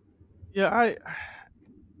 Yeah,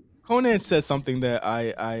 Conan said something that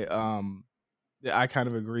I kind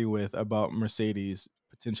of agree with about Mercedes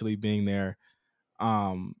potentially being there.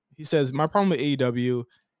 He says my problem with AEW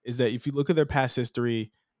is that if you look at their past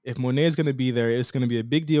history, if Monet is going to be there, it's going to be a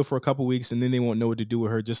big deal for a couple weeks, and then they won't know what to do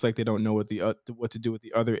with her, just like they don't know what to do with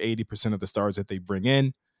the other 80% of the stars that they bring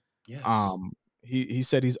in. Yes. Um, he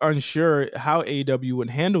said he's unsure how AEW would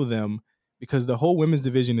handle them because the whole women's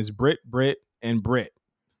division is Britt, and Britt,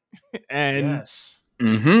 and Yes.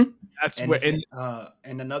 Mm-hmm. that's And what. the thing,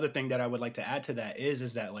 and another thing that I would like to add to that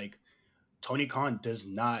is that like Tony Khan does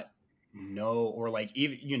not know, or like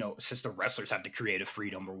even since the wrestlers have the creative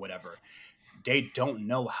freedom or whatever, they don't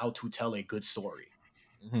know how to tell a good story.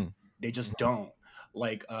 Mhm, They just mhm. don't.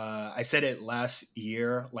 Like I said it last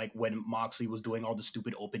year, like when Moxley was doing all the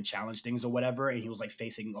stupid open challenge things or whatever, and he was like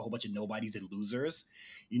facing a whole bunch of nobodies and losers.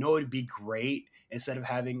 It'd be great instead of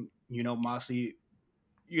having Moxley,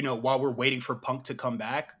 while we're waiting for Punk to come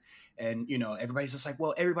back, and everybody's just like,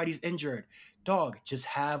 well, everybody's injured. Dog, just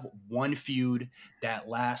have one feud that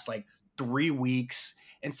lasts like 3 weeks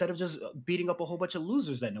instead of just beating up a whole bunch of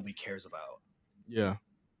losers that nobody cares about. Yeah.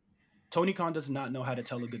 Tony Khan does not know how to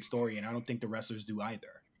tell a good story, and I don't think the wrestlers do either.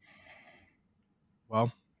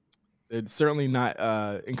 Well, it's certainly not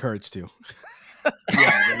encouraged to.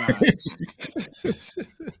 Yeah, they're not.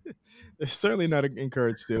 They're certainly not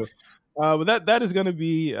encouraged to. But that is going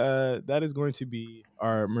to be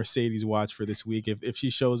our Mercedes watch for this week. If she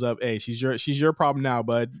shows up, hey, she's your problem now,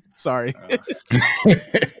 bud. Sorry. Uh,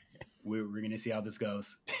 we're gonna see how this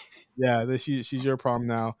goes. Yeah, she's your problem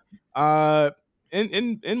now. Uh,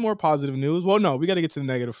 in more positive news, well, no, we got to get to the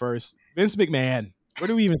negative first. Vince McMahon. Where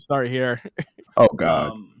do we even start here? Oh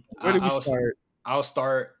God. Where I, do we I'll start? I'll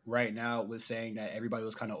start right now with saying that everybody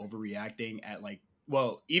was kind of overreacting at like,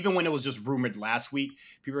 well, even when it was just rumored last week,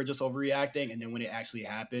 people were just overreacting, and then when it actually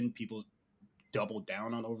happened, people doubled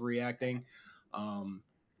down on overreacting. Um,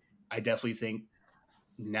 I definitely think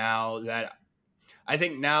now that I've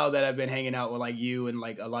been hanging out with like you and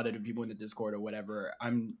like a lot of the people in the Discord or whatever,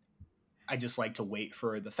 I just like to wait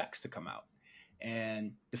for the facts to come out.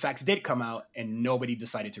 And the facts did come out, and nobody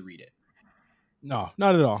decided to read it. No,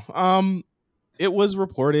 not at all. It was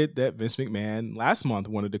reported that Vince McMahon last month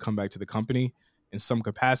wanted to come back to the company in some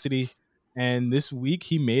capacity, and this week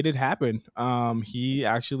he made it happen. He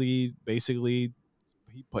actually basically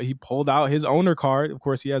he pulled out his owner card. Of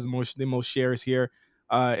course, he has the most shares here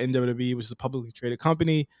in WWE, which is a publicly traded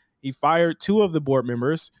company. He fired two of the board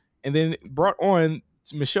members and then brought on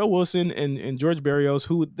Michelle Wilson and George Barrios,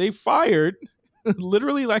 who they fired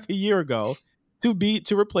literally like a year ago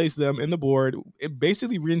to replace them in the board,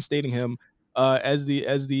 basically reinstating him as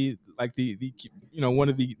the like the one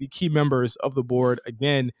of the key members of the board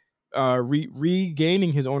again,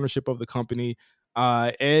 regaining his ownership of the company,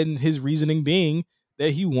 and his reasoning being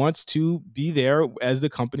that he wants to be there as the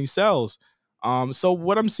company sells. So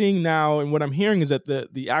what I'm seeing now and what I'm hearing is that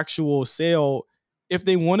the actual sale, if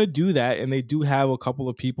they want to do that, and they do have a couple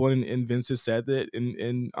of people, and Vince has said that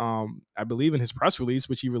in I believe in his press release,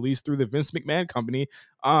 which he released through the Vince McMahon company,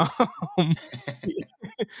 um,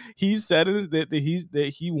 he said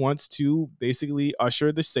that he wants to basically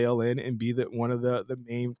usher the sale in and be one of the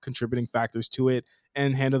main contributing factors to it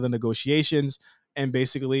and handle the negotiations. And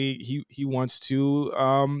basically, he wants to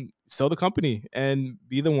sell the company and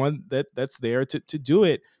be the one that's there to do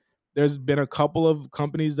it. There's been a couple of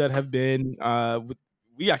companies that have been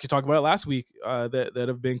we actually talked about it last week, that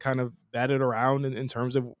have been kind of batted around in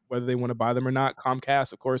terms of whether they want to buy them or not.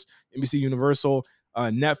 Comcast, of course, NBC Universal,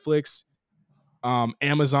 Netflix,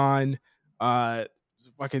 Amazon, uh,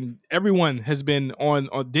 fucking everyone has been on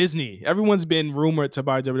Disney. Everyone's been rumored to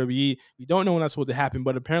buy WWE. We don't know when that's supposed to happen,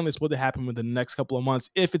 but apparently it's supposed to happen within the next couple of months,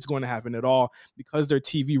 if it's going to happen at all, because their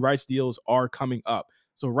TV rights deals are coming up.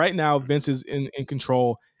 So right now, Vince is in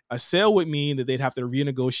control. A sale would mean that they'd have to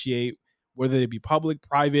renegotiate whether it be public,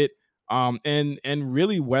 private, and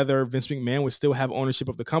really whether Vince McMahon would still have ownership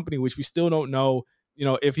of the company, which we still don't know.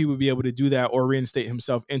 If he would be able to do that or reinstate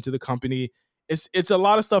himself into the company. It's a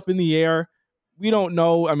lot of stuff in the air. We don't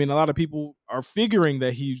know. I mean, a lot of people are figuring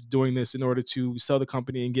that he's doing this in order to sell the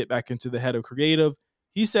company and get back into the head of creative.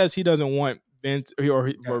 He says he doesn't want Vince,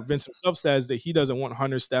 or Vince himself says that he doesn't want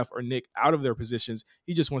Hunter, Steph, or Nick out of their positions.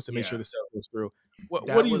 He just wants to make sure the sale goes through. What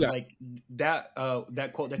That do you was guys? like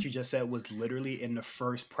that quote that you just said was literally in the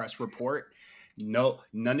first press report. No,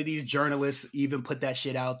 none of these journalists even put that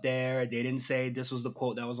shit out there. They didn't say this was the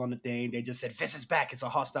quote that was on the thing. They just said Vince is back. It's a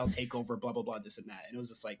hostile takeover. Blah blah blah. This and that. And it was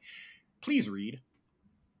just like, please read.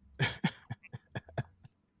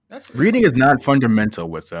 Reading is not fundamental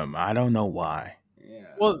with them. I don't know why. Yeah.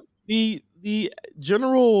 Well, the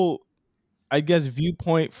general, I guess,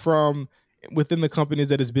 viewpoint from within the company is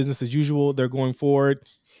that it's business as usual. They're going forward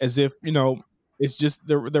as if it's just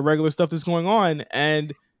the regular stuff that's going on.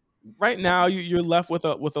 And right now, you're left with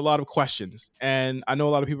a lot of questions. And I know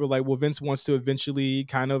a lot of people are like, well, Vince wants to eventually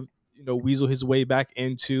kind of weasel his way back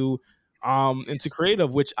into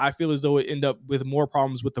creative, which I feel as though it end up with more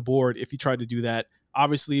problems with the board if he tried to do that.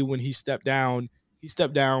 Obviously, when he stepped down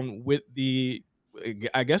with the,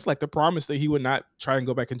 I guess, like the promise that he would not try and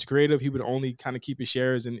go back into creative. He would only kind of keep his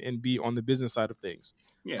shares and be on the business side of things.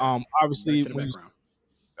 Yeah. Obviously, when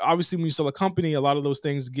you sell a company, a lot of those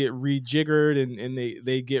things get rejiggered and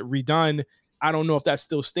they get redone. I don't know if that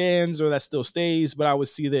still stands or that still stays, but I would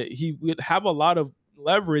see that he would have a lot of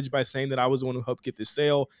leverage by saying that I was the one who helped get this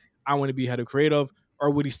sale. I want to be head of creative,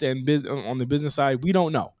 or would he stay on the business side? We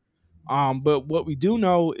don't know. But what we do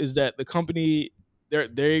know is that the company,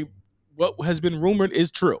 they what has been rumored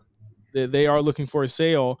is true. That they are looking for a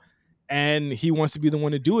sale, and he wants to be the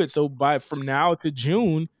one to do it. So from now to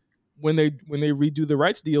June, when they redo the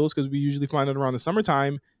rights deals, because we usually find it around the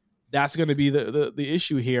summertime, that's going to be the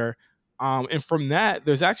issue here. And from that,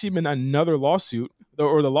 there's actually been another lawsuit,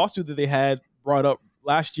 or the lawsuit that they had brought up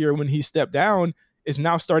last year when he stepped down is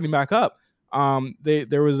now starting back up.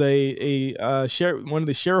 There was a share one of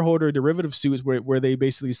the shareholder derivative suits where they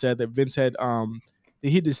basically said that Vince had that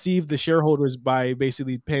he deceived the shareholders by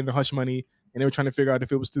basically paying the hush money, and they were trying to figure out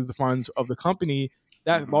if it was through the funds of the company.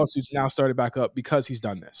 That lawsuit's now started back up because he's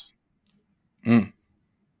done this.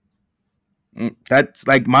 That's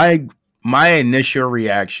like my initial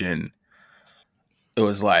reaction. It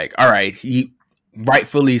was like, all right, he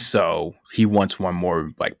rightfully so. He wants one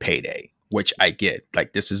more like payday, which I get.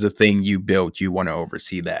 Like, this is the thing you built. You want to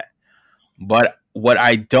oversee that. But what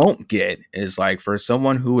I don't get is, like, for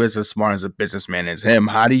someone who is as smart as a businessman as him,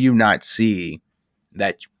 how do you not see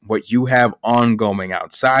that what you have ongoing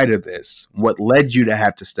outside of this, what led you to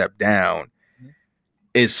have to step down,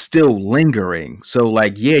 is still lingering? So,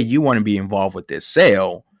 like, yeah, you want to be involved with this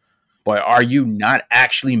sale, but are you not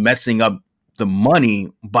actually messing up the money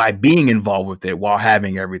by being involved with it while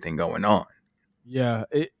having everything going on? Yeah,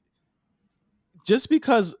 just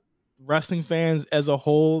because wrestling fans as a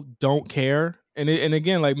whole don't care, and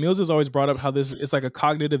again, like Meelz has always brought up how this it's like a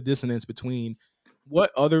cognitive dissonance between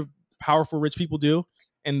what other powerful rich people do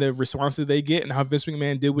and the response that they get, and how Vince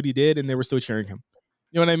McMahon did what he did, and they were still cheering him.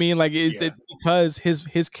 You know what I mean? Like, is Yeah. that because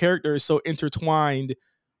his character is so intertwined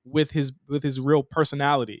with his real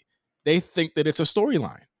personality? They think that it's a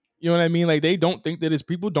storyline. You know what I mean? Like, they don't think that it's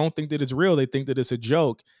people don't think that it's real. They think that it's a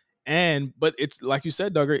joke. And but it's like you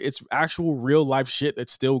said, Duggar, it's actual real life shit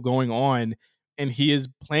that's still going on, and he's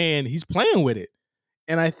playing with it.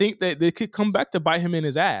 And I think that they could come back to bite him in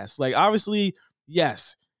his ass. Like, obviously,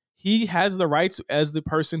 yes, he has the rights as the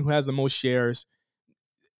person who has the most shares.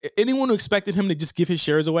 Anyone who expected him to just give his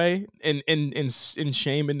shares away in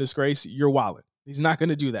shame and disgrace, you're wilding. He's not going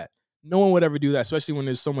to do that. No one would ever do that, especially when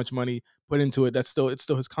there's so much money put into it. It's still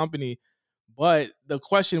his company. But the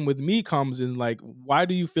question with me comes in, like, why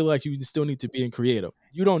do you feel like you still need to be in creative?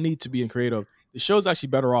 You don't need to be in creative. The show's actually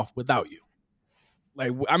better off without you.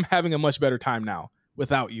 Like, I'm having a much better time now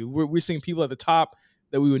without you. We're seeing people at the top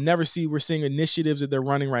that we would never see. We're seeing initiatives that they're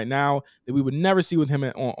running right now that we would never see with him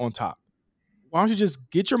on top. Why don't you just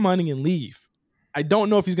get your money and leave? I don't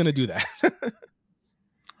know if he's going to do that.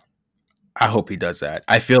 I hope he does that.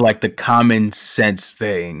 I feel like the common sense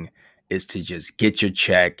thing is to just get your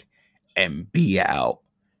check and be out.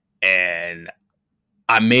 And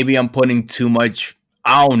maybe I'm putting too much.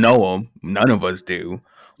 I don't know him. None of us do.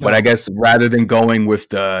 But I No. guess rather than going with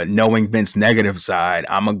the knowing Vince negative side,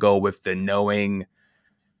 I'm gonna go with the knowing.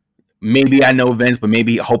 Maybe I know Vince, but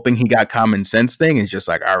maybe hoping he got common sense thing is just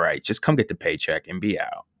like, all right, just come get the paycheck and be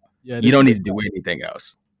out. Yeah, You don't need to do anything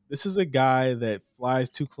else. this is a guy that flies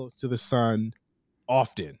too close to the sun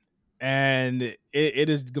often, and it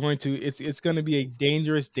is going to it's going to be a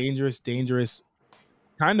dangerous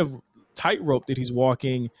kind of tightrope that he's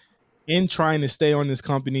walking in trying to stay on this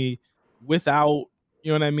company without,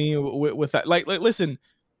 you know what I mean, with that. Like, listen,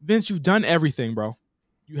 Vince, you've done everything, bro.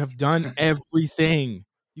 You have done everything.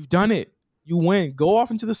 You've done it. You win. Go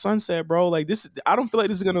off into the sunset, bro. Like, this, I don't feel like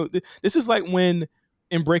this is gonna. This is like when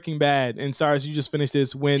in Breaking Bad, and Cyrus, you just finished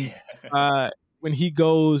this when he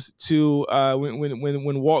goes to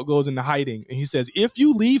when Walt goes into hiding and he says, "If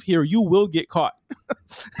you leave here, you will get caught."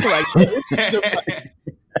 Like, the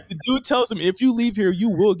dude tells him, "If you leave here, you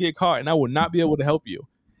will get caught, and I will not be able to help you."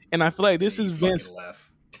 And I feel like Yeah, this he is Vince, fucking left.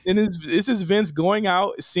 and this is Vince going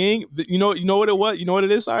out, seeing, you know what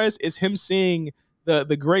it is, Cyrus? It's him seeing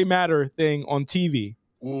the gray matter thing on TV,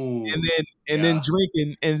 and Ooh, then yeah.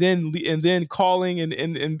 drinking, and then calling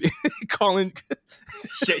and calling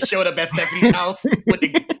Showed up at Stephanie's house with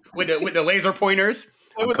the laser pointers.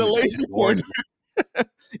 I'm with the coming back in laser the pointer. morning.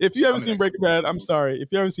 If you haven't Coming seen back to Breaking the Bad, morning. I'm sorry. If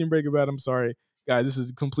you haven't seen Breaking Bad, I'm sorry, guys. This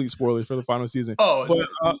is complete spoilers for the final season. Oh,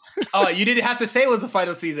 But oh, you didn't have to say it was the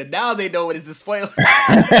final season. Now they know it is the spoiler.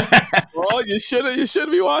 well, you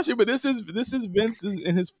should be watching. But this is Vince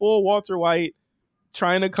in his full Walter White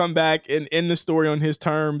trying to come back and end the story on his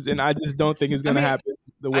terms, and I just don't think it's I gonna mean, happen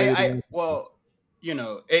the way that he wants to. well,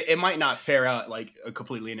 it might not fare out like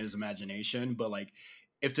completely in his imagination, but like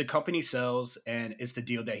if the company sells and it's the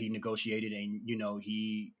deal that he negotiated, and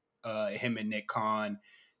him and Nick Khan,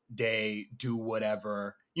 they do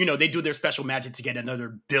whatever, they do their special magic to get another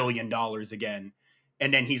 $1 billion again,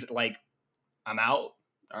 and then he's like, I'm out.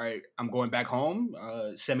 All right, I'm going back home.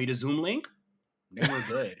 Send me the Zoom link. Then we're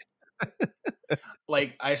good.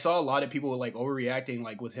 Like I saw a lot of people like overreacting,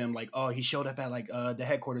 like with him, like, oh, he showed up at like the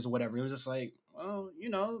headquarters or whatever. It was just like, oh,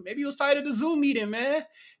 maybe he was tired of the Zoom meeting, man.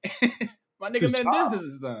 My It's nigga his meant job.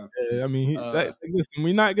 business this time. I mean, Uh, listen,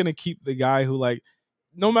 we're not gonna keep the guy who, like,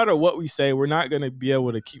 no matter what we say, we're not gonna be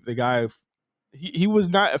able to keep the guy. He was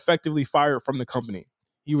not effectively fired from the company.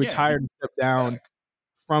 He yeah, retired and stepped down back.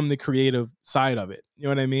 from the creative side of it. You know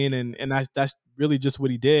what I mean? And that's really just what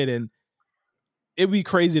he did. And it'd be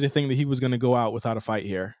crazy to think that he was going to go out without a fight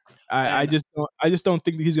here. And I just don't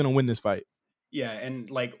think that he's going to win this fight. yeah, and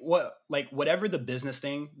whatever the business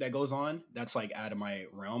thing that goes on, that's like out of my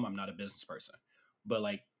realm. I'm not a business person, but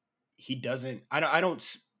like he doesn't. I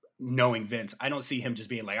don't. Knowing Vince, I don't see him just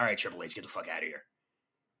being like, all right, Triple H, get the fuck out of here.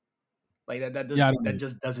 Like Yeah, I that don't.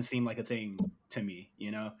 just doesn't seem like a thing to me,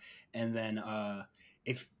 And then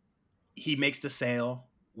if he makes the sale,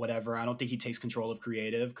 whatever, I don't think he takes control of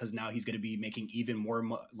creative because now he's going to be making even more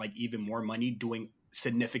even more money doing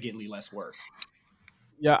significantly less work.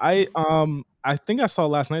 Yeah, I think I saw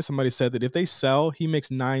last night somebody said that if they sell, he makes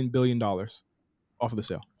 $9 billion off of the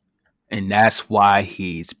sale. And that's why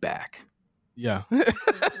he's back. Yeah.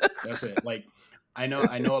 That's it. Like I know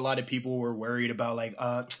a lot of people were worried about like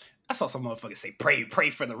I saw some motherfuckers say pray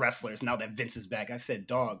for the wrestlers now that Vince is back. I said,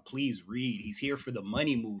 dog, please read. He's here for the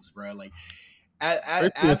money moves, bro. Like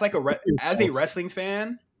as a wrestling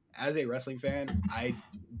fan, I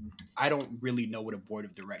don't really know what a board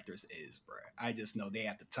of directors is, bro. I just know they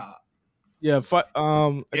at the top. Yeah, if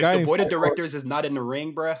the board of directors is not in the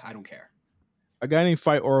ring, bro, I don't care. A guy named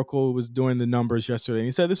Fight Oracle was doing the numbers yesterday, and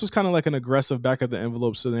he said this was kind of like an aggressive back of the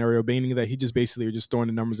envelope scenario, meaning that he just basically are just throwing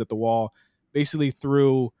the numbers at the wall, basically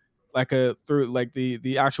through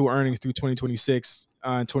the actual earnings through 2026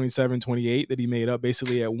 and 27, 28 that he made up,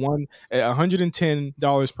 basically at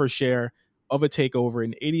 $110 per share of a takeover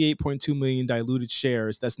and 88.2 million diluted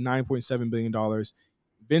shares. That's $9.7 billion.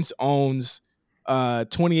 Vince owns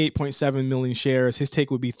 28.7 million shares. His take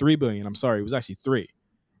would be 3 billion. I'm sorry, it was actually 3.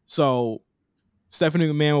 So Stephanie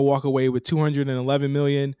McMahon will walk away with 211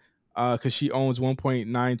 million because she owns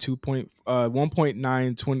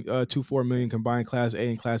 1.924 million combined Class A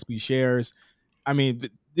and Class B shares. I mean,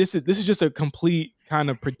 this is just a complete kind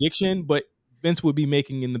of prediction, but Vince would be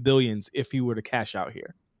making in the billions if he were to cash out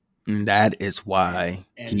here. And that is why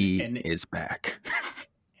he is back.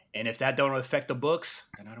 And if that don't affect the books,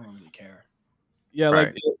 then I don't really care. Yeah,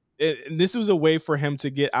 right. This was a way for him to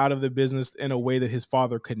get out of the business in a way that his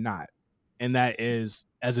father could not. And that is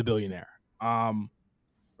as a billionaire.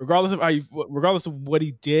 Regardless of what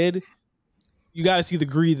he did, you got to see the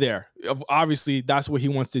greed there. Obviously, that's what he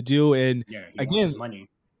wants to do. And he wants his money.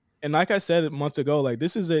 And like I said months ago, like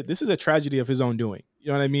this is a tragedy of his own doing.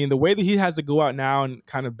 You know what I mean? The way that he has to go out now and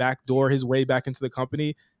kind of backdoor his way back into the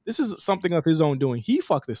company, this is something of his own doing. He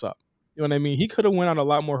fucked this up. You know what I mean? He could have went out a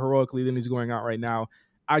lot more heroically than he's going out right now.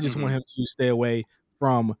 I just want him to stay away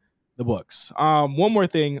from the books. One more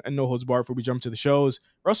thing, and no holds barred before we jump to the shows.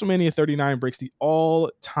 WrestleMania 39 breaks the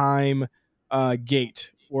all-time gate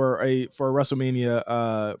for a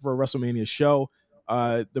WrestleMania show.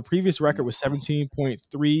 The previous record was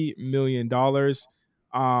 $17.3 million.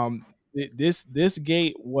 This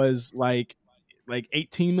gate was like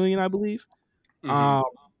 18 million, I believe.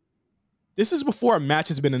 This is before a match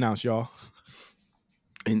has been announced, y'all.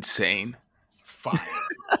 Insane. Fire.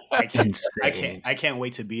 I can't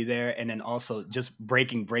wait to be there. And then also just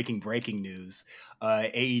breaking news.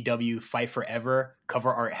 AEW Fight Forever cover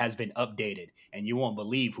art has been updated, and you won't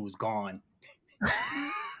believe who's gone.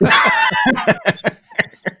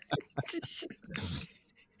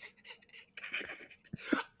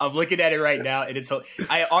 I'm looking at it right now, and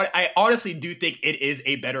I honestly do think it is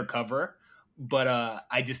a better cover, but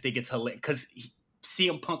I just think it's hilarious because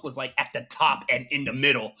CM Punk was like at the top and in the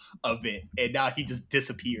middle of it, and now he just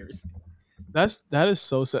disappears. That is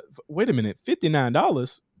so sad. Wait a minute,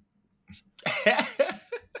 $59.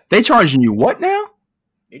 They charging you what now?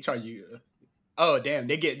 They charge you. Oh damn!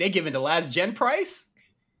 They giving the last gen price.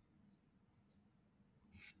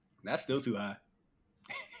 That's still too high.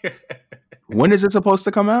 When is it supposed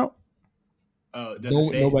to come out?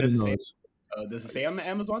 Nobody knows. Does it say on the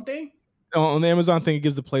Amazon thing? On the Amazon thing, it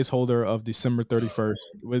gives the placeholder of December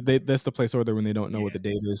 31st. That's the placeholder when they don't know what the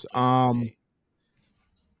date is.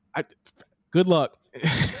 Good luck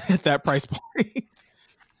at that price point.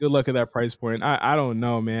 Good luck at that price point. I don't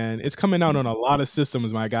know, man. It's coming out on a lot of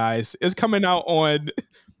systems, my guys. It's coming out on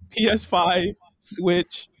PS5,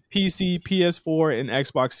 Switch, PC, PS4, and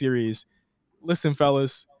Xbox Series. Listen,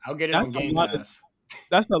 fellas, I'll get it on Game Pass.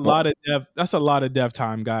 That's a lot of dev. That's a lot of dev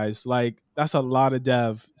time, guys. Like that's a lot of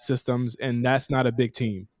dev systems, and that's not a big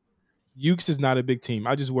team. Ukes is not a big team.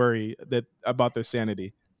 I just worry about their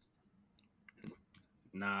sanity.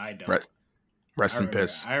 Nah, I don't. Rest in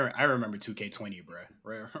piss. I remember 2K20, bro.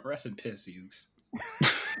 Rest in piss, Ukes.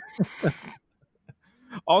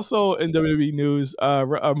 Also in WWE news,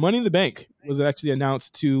 Money in the Bank was actually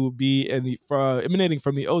announced to be emanating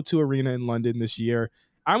from the O2 Arena in London this year.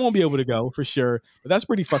 I won't be able to go for sure, but that's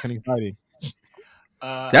pretty fucking exciting.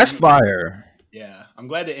 That's fire. Yeah, I'm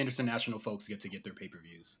glad that international folks get their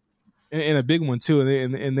pay-per-views. And a big one too,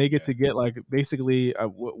 and they get to get like basically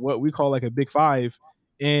what we call like a big five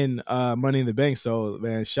in Money in the Bank. So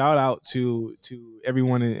man, shout out to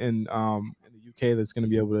everyone in the UK that's going to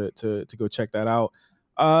be able to go check that out.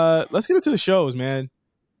 Let's get into the shows, man.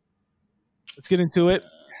 Let's get into it.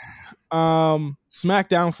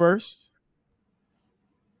 SmackDown first.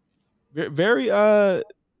 Very I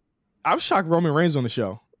was shocked Roman Reigns on the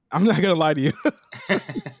show. I'm not gonna lie to you.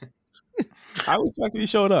 I was shocked that he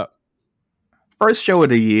showed up. First show of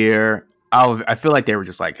the year. I feel like they were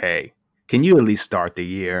just like, hey, can you at least start the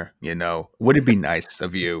year? You know, would it be nice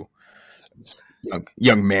of you,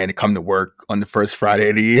 young man, to come to work on the first Friday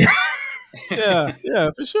of the year? yeah,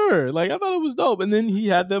 for sure. Like I thought it was dope. And then he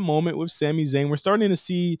had that moment with Sami Zayn. We're starting to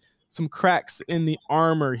see some cracks in the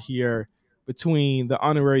armor here between the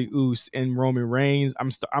honorary Uce and Roman Reigns.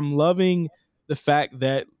 I'm loving the fact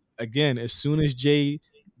that, again, as soon as Jay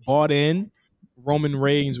bought in, Roman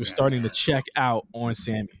Reigns was Yeah. starting to check out on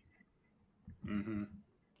Sami. Mm-hmm.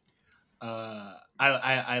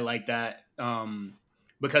 I like that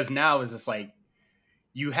because now it's just like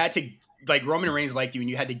you had to, like, Roman Reigns liked you and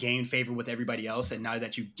you had to gain favor with everybody else, and now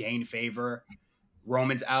that you gain favor,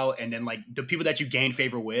 Roman's out, and then like the people that you gain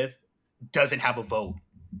favor with doesn't have a vote.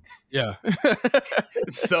 Yeah.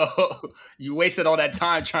 So you wasted all that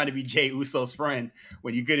time trying to be Jay Uso's friend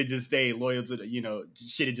when you could have just stayed loyal to the,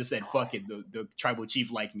 should have just said, fuck it, the tribal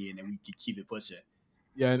chief liked me, and then we could keep it pushing.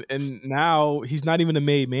 Yeah, and now he's not even a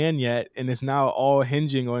made man yet, and it's now all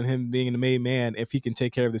hinging on him being the made man if he can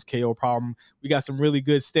take care of this KO problem. We got some really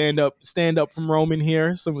good stand up from Roman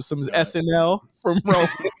here, some SNL from Roman.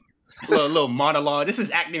 little monologue. This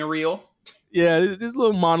is acting real. Yeah, this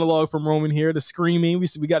little monologue from Roman here. The screaming.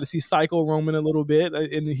 We got to see Psycho Roman a little bit,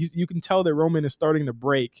 and you can tell that Roman is starting to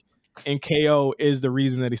break, and KO is the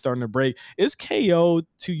reason that he's starting to break. Is KO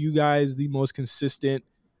to you guys the most consistent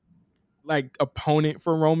like opponent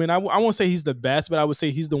for Roman? I won't say he's the best, but I would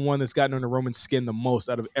say he's the one that's gotten under Roman's skin the most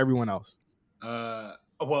out of everyone else.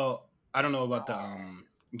 Well, I don't know about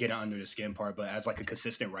the getting under the skin part, but as like a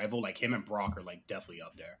consistent rival, like him and Brock are like definitely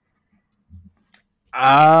up there.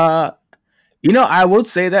 I would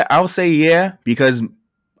say that. I would say yeah, because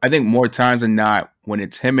I think more times than not, when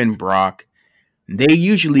it's him and Brock, they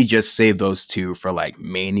usually just save those two for like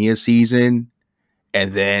Mania season.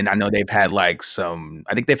 And then I know they've had like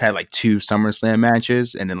I think they've had like 2 SummerSlam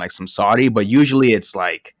matches and then like some Saudi, but usually it's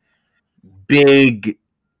like big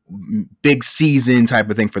season type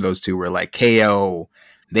of thing for those two where like KO,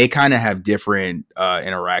 they kind of have different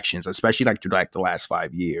interactions, especially like through like the last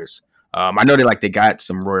 5 years. I know they got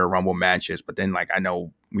some Royal Rumble matches, but then like I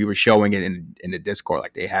know we were showing it in the Discord,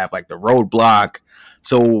 like they have like the Roadblock.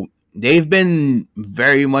 So they've been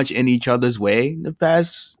very much in each other's way the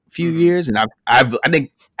past few years, and I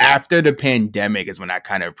think after the pandemic is when I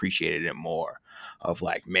kind of appreciated it more. Of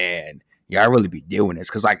like, man, y'all really be doing this,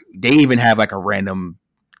 because like they even have like a random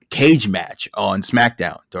cage match on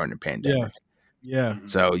SmackDown during the pandemic. Yeah.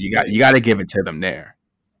 So you got to give it to them there.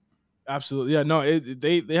 Absolutely. Yeah, no,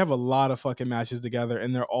 they have a lot of fucking matches together,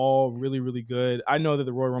 and they're all really, really good. I know that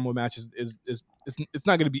the Royal Rumble match is it's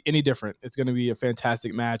not going to be any different. It's going to be a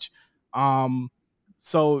fantastic match.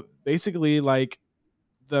 So basically, like,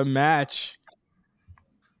 the match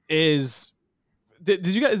is. Did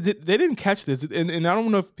you guys? They didn't catch this, and I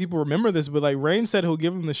don't know if people remember this, but like Reigns said he'll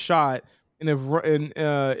give him the shot, and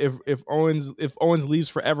if Owens leaves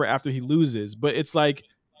forever after he loses, but it's like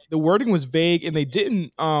the wording was vague, and they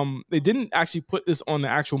didn't actually put this on the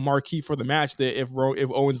actual marquee for the match that if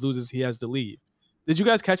Owens loses he has to leave. Did you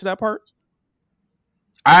guys catch that part?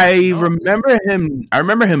 I remember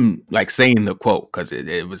him like saying the quote because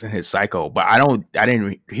it was in his Psycho, but I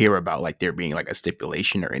didn't hear about like there being like a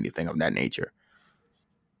stipulation or anything of that nature.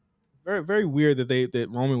 Very, very weird that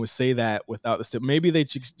Roman would say that without the step. Maybe they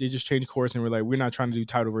just changed course and were like, we're not trying to do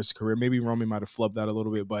title versus career. Maybe Roman might have flubbed that a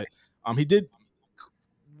little bit, but he did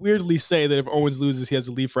weirdly say that if Owens loses, he has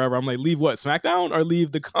to leave forever. I'm like, leave what, SmackDown, or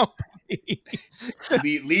leave the company?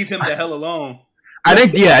 leave him the hell alone. I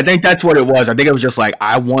think that's what it was. I think it was just like,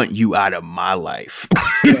 I want you out of my life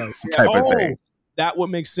type of thing. That would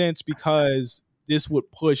make sense because this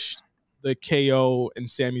would push the KO and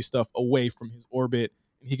Sami stuff away from his orbit,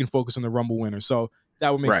 and he can focus on the Rumble winner. So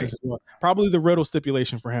that would make sense as well. Probably the Riddle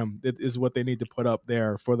stipulation for him is what they need to put up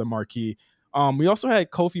there for the marquee. We also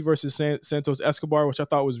had Kofi versus Santos Escobar, which I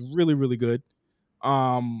thought was really, really good.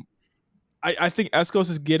 I think Escobar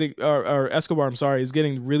is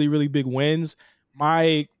getting really, really big wins.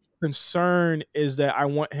 My concern is that I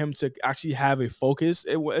want him to actually have a focus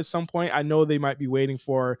at some point. I know they might be waiting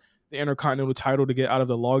for the Intercontinental title to get out of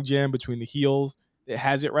the logjam between the heels that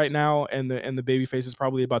has it right now and the babyface is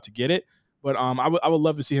probably about to get it. But I would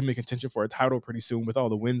love to see him in contention for a title pretty soon with all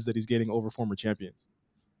the wins that he's getting over former champions.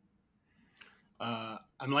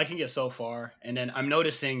 I'm liking it so far, and then I'm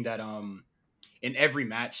noticing that in every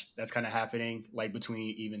match that's kind of happening, like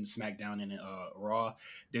between even SmackDown and Raw,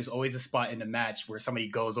 there's always a spot in the match where somebody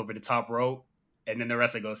goes over the top rope, and then the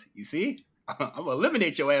wrestler goes, "You see, I'm gonna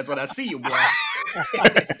eliminate your ass when I see you, boy."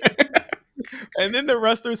 And then the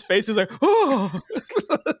wrestler's face is like, "Oh."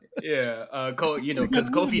 Yeah, because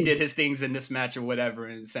Kofi did his things in this match or whatever,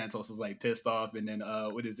 and Santos was like pissed off, and then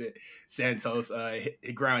what is it? Santos hit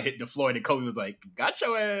the floor, and Kofi was like, "Got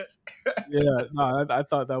your ass." Yeah, no, I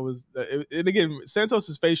thought that was. And again,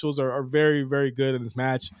 Santos's facials are very, very good in this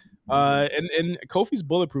match. And Kofi's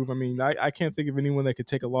bulletproof. I mean, I can't think of anyone that could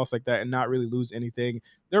take a loss like that and not really lose anything.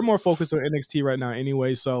 They're more focused on NXT right now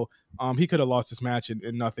anyway, so he could have lost this match and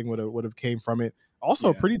nothing would have came from it.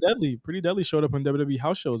 Also, Yeah. Pretty Deadly showed up on WWE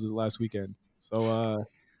house shows last weekend. So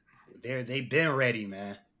They've been ready,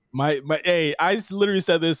 man. hey, I literally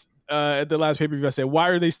said this at the last pay-per-view. I said, why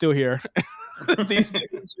are they still here? These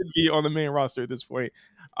things should be on the main roster at this point.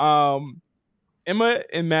 Emma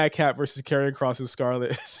and Madcap versus Karrion Kross and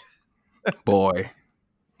Scarlett. boy.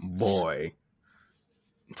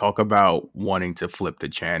 Talk about wanting to flip the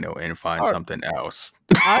channel and find something else.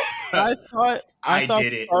 I thought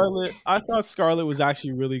it. I thought Scarlett was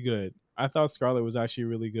actually really good.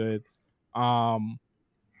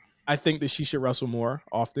 I think that she should wrestle more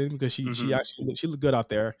often because she looked good out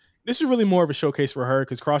there. This is really more of a showcase for her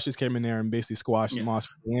because Cross just came in there and basically squashed Moss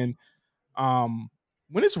for the win.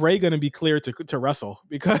 When is Ray going to be clear to wrestle?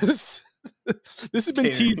 Because this has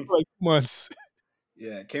been teased for like 2 months.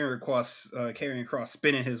 Yeah, Karrion Kross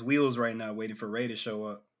spinning his wheels right now, waiting for Ray to show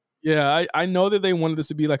up. Yeah, I know that they wanted this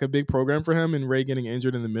to be like a big program for him, and Ray getting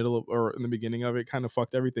injured in the middle of, or in the beginning of it kind of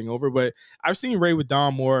fucked everything over. But I've seen Ray with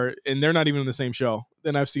Dom more, and they're not even on the same show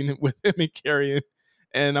than I've seen it with him and Karrion.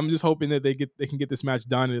 And I'm just hoping that they can get this match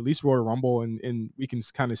done at least Royal Rumble, and we can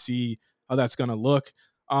kind of see how that's gonna look.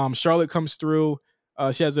 Charlotte comes through.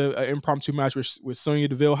 She has an impromptu match with Sonya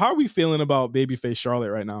Deville. How are we feeling about babyface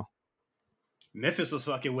Charlotte right now? Memphis was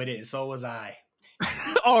fucking with it, and so was I.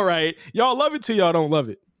 All right, y'all love it till y'all don't love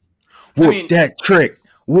it. Whoop that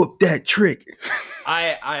trick.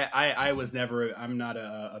 I was never. I'm not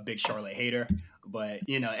a big Charlotte hater, but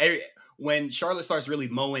you know, when Charlotte starts really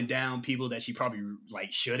mowing down people that she probably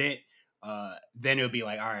like shouldn't, then it'll be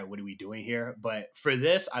like, all right, what are we doing here? But for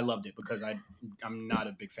this, I loved it because I'm not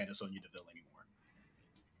a big fan of Sonya Deville anymore.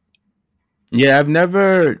 Yeah,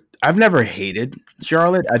 I've never hated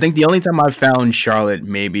Charlotte. I think the only time I found Charlotte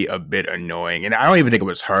maybe a bit annoying, and I don't even think it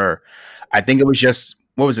was her. I think it was just,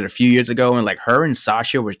 what was it, a few years ago, and like her and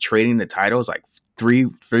Sasha were trading the titles like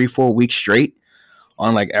 4 weeks straight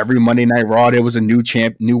on like every Monday Night Raw. There was a new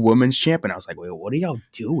women's champ, and I was like, wait, what are y'all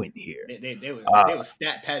doing here? They were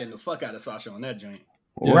stat padding the fuck out of Sasha on that joint,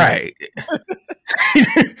 right?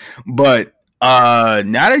 But now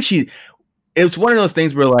that it's one of those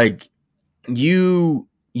things where like you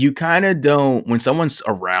kind of don't, when someone's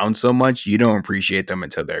around so much, you don't appreciate them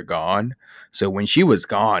until they're gone. So when she was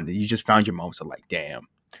gone, you just found your moments of like, damn,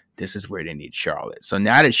 this is where they need Charlotte. So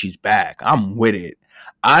now that she's back, I'm with it.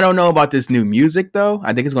 I don't know about this new music though.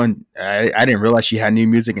 I think it's going. I didn't realize she had new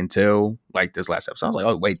music until like this last episode. I was like,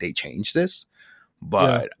 oh wait, they changed this.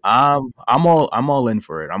 But yeah. I'm all in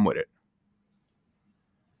for it. I'm with it.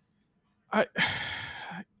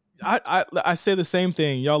 I say the same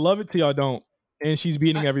thing. Y'all love it till y'all don't, and she's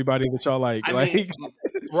beating everybody that y'all like. Mean,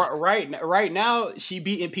 right now, she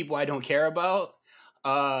beating people I don't care about.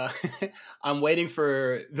 I'm waiting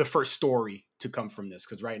for the first story to come from this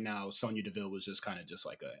because right now, Sonya Deville was just kind of just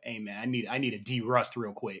like hey man, I need a D-Rust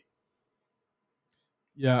real quick.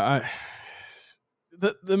 Yeah,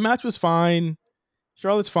 the match was fine.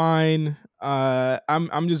 Charlotte's fine. I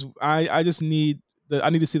just need I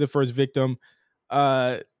need to see the first victim.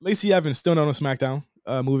 Lacey Evans still not on SmackDown.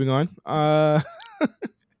 Moving on.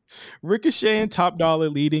 Ricochet and Top Dollar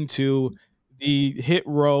leading to the Hit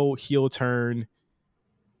Row heel turn.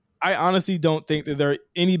 I honestly don't think that they're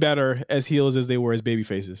any better as heels as they were as baby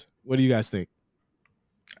faces. What do you guys think?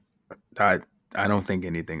 I don't think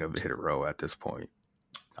anything of Hit Row at this point,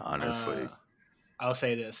 honestly. I'll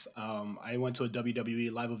say this. I went to a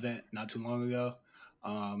WWE live event not too long ago,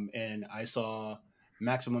 and I saw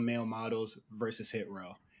Maximum Male Models versus Hit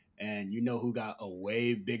Row. And you know who got a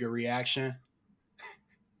way bigger reaction?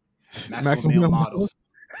 Maximum Male Models.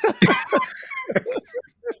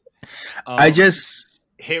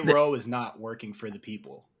 Hit Row is not working for the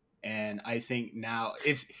people. And I think now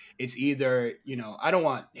it's either, you know, I don't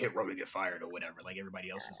want Hit Row to get fired or whatever. Like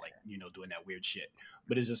everybody else is like, you know, doing that weird shit.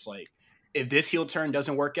 But it's just like, if this heel turn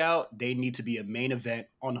doesn't work out, they need to be a main event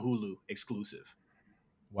on Hulu exclusive.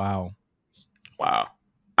 Wow.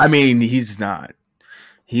 I mean, he's not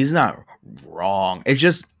wrong. It's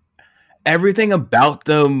just everything about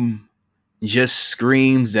them just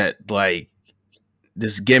screams that like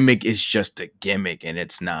this gimmick is just a gimmick and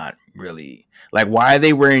it's not really like, why are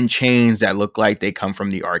they wearing chains that look like they come from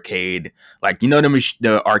the arcade? Like, you know,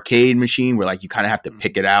 the arcade machine where like you kind of have to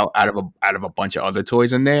pick it out of a bunch of other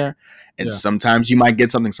toys in there. And sometimes you might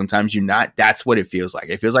get something, sometimes you not. That's what it feels like.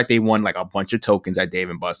 It feels like they won like a bunch of tokens at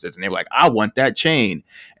Dave & Buster's and they're like, I want that chain.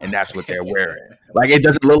 And that's what they're wearing. Like, it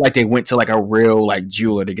doesn't look like they went to like a real like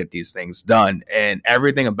jeweler to get these things done. And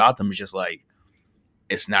everything about them is just like,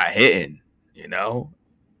 it's not hitting, you know?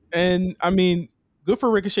 And I mean, good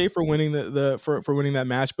for Ricochet for winning for winning that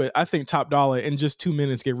match, but I think Top Dollar in just 2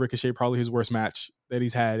 minutes gave Ricochet probably his worst match that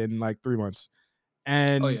he's had in like 3 months. Oh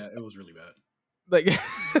And yeah, it was really bad. like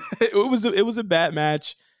it was a bad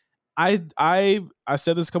match. I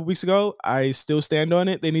said this a couple weeks ago. I still stand on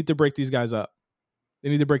it. They need to break these guys up. They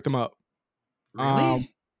need to break them up. Um,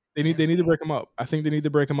 Really? they Damn. need to break them up. I think they need to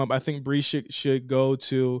break them up. I think Bree should go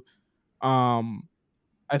to um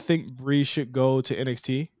I think Bree should go to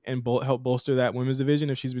NXT and help bolster that women's division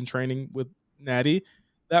if she's been training with Natty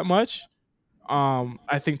that much.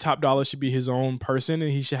 I think Top Dollar should be his own person and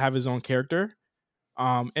he should have his own character.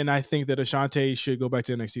 And I think that Ashante should go back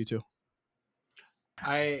to NXT too.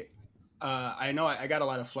 I know I got a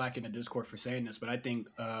lot of flack in the Discord for saying this, but I think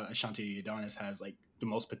Ashanti Adonis has like the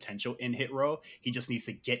most potential in Hit Row. He just needs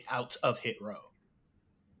to get out of Hit Row.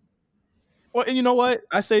 Well, and you know what?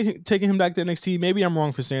 I say taking him back to NXT. Maybe I'm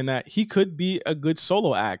wrong for saying that. He could be a good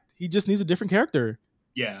solo act. He just needs a different character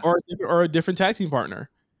Yeah. or a different tag team partner.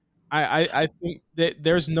 I think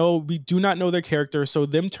that we do not know their character, so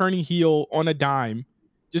them turning heel on a dime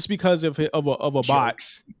just because of a bot,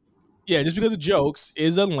 Jokes. yeah, just because of jokes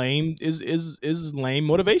is a lame is lame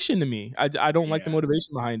motivation to me. I don't like the Yeah.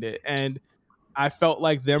 motivation behind it, and I felt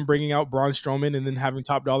like them bringing out Braun Strowman and then having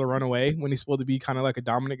Top Dollar run away when he's supposed to be kind of like a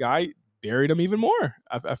dominant guy buried him even more.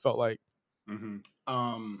 I felt like.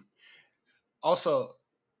 Also,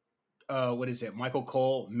 what is it? Michael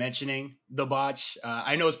Cole mentioning the botch.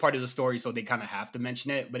 I know it's part of the story, so they kind of have to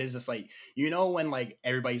mention it. But it's just like, you know, when like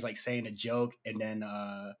everybody's like saying a joke and then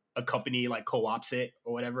a company like co-ops it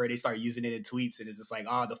or whatever, they start using it in tweets, and it's just like,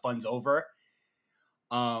 the fun's over.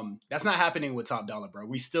 That's not happening with Top Dollar, bro.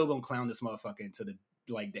 We still gonna clown this motherfucker into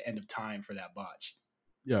the end of time for that botch.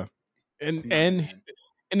 Yeah, and Man.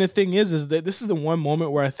 and the thing is that this is the one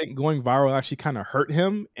moment where I think going viral actually kind of hurt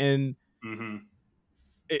him, and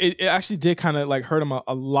it actually did kind of like hurt him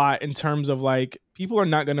a lot in terms of like people are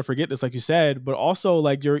not going to forget this, like you said, but also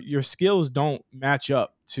like your skills don't match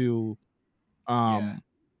up to Yeah.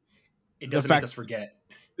 It the doesn't make fact. us forget.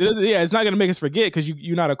 Yeah, it's not going to make us forget because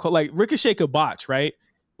you're not like Ricochet could botch, right?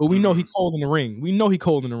 But we know he cold in the ring. We know he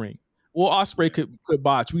cold in the ring. Well, Ospreay could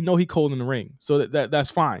botch. We know he cold in the ring, so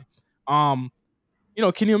that's fine. You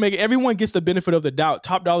know, Kenny Omega, everyone gets the benefit of the doubt.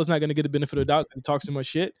 Top Dollar's not going to get the benefit of the doubt because he talks too much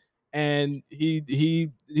shit, and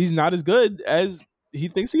he's not as good as he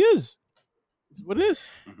thinks he is. It's what it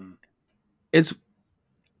is. It's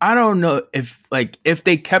I don't know if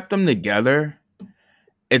they kept them together,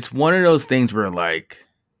 it's one of those things where like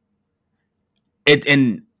it,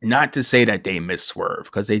 and not to say that they miss Swerve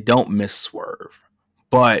because they don't miss Swerve,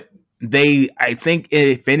 but I think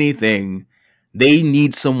if anything, they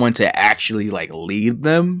need someone to actually like lead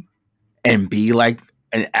them and be like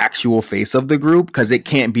an actual face of the group because it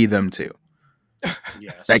can't be them too.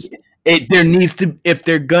 Yes. Like there needs to if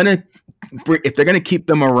they're gonna keep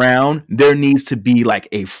them around, there needs to be like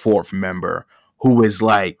a fourth member who is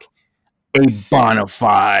like a bona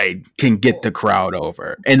fide can get the crowd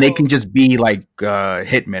over, and they can just be like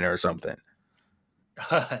Hitman or something.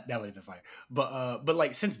 That would have been fire. But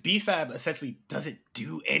like since BFAB essentially doesn't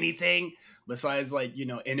do anything besides like, you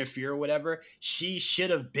know, interfere or whatever, she should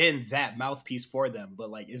have been that mouthpiece for them. But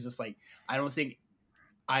like it's just like I don't think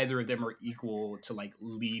either of them are equal to like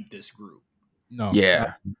lead this group. No.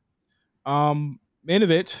 Yeah. Main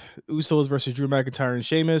event: Usos versus Drew McIntyre and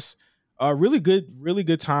Sheamus. Really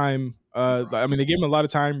good time. I mean, they gave him a lot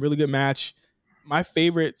of time. Really good match. My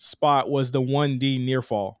favorite spot was the 1D near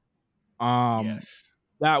fall. Yes.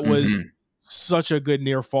 That was such a good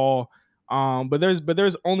near fall. But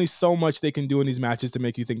there's only so much they can do in these matches to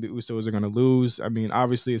make you think the Usos are going to lose. I mean,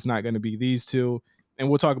 obviously it's not going to be these two, and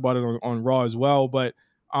we'll talk about it on Raw as well. But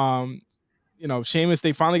you know, Sheamus,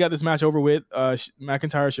 they finally got this match over with.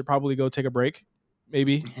 McIntyre should probably go take a break,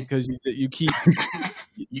 maybe, because you keep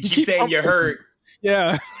you keep saying you're hurt,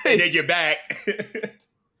 yeah, and then you're back.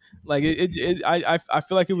 Like I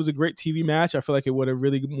feel like it was a great TV match. I feel like it would have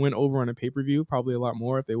really went over on a pay-per-view, probably a lot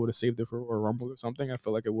more if they would have saved it for a Rumble or something. I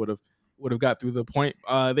feel like it would have got through the point.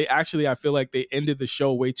 They actually, I feel like they ended the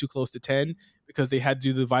show way too close to 10 because they had to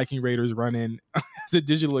do the Viking Raiders run in as a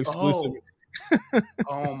digital exclusive.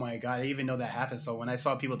 Oh my god, I didn't even know that happened. So when I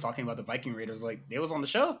saw people talking about the Viking Raiders, like they was on the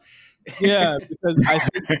show. Yeah, because I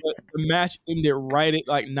think the match ended right at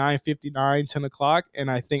like 9:59, 10 o'clock,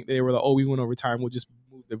 and I think they were like, "Oh, we went over time. We'll just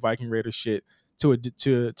move the Viking Raiders shit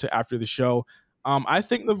to after the show." I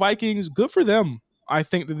think the Vikings, good for them. I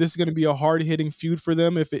think that this is going to be a hard hitting feud for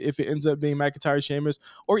them if it ends up being McIntyre Sheamus,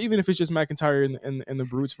 or even if it's just McIntyre and the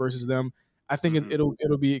Brutes versus them. I think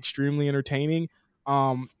it'll be extremely entertaining.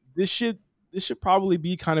 This should this should probably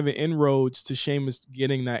be kind of an inroads to Sheamus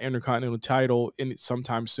getting that Intercontinental title in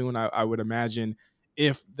sometime soon. I would imagine,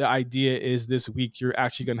 if the idea is this week you're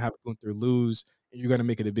actually going to have Gunther lose and you're going to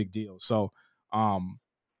make it a big deal. So,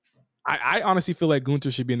 I honestly feel like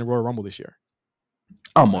Gunther should be in the Royal Rumble this year.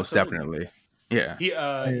 Oh, most definitely. Yeah.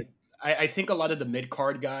 I think a lot of the mid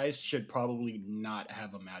card guys should probably not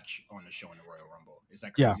have a match on the show in the Royal Rumble. Is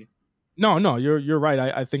that crazy? Yeah. No, you're right.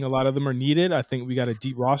 I think a lot of them are needed. I think we got a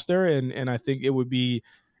deep roster, and I think it would be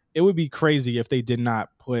crazy if they did not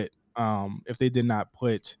put Gunther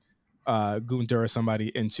or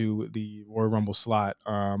somebody into the Royal Rumble slot.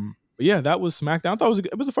 But yeah, that was SmackDown. I thought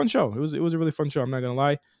it was a fun show. It was a really fun show. I'm not gonna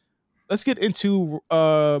lie. Let's get into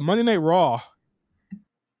Monday Night Raw.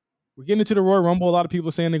 We're getting into the Royal Rumble. A lot of people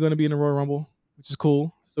are saying they're going to be in the Royal Rumble, which is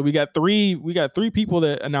cool. So we got three people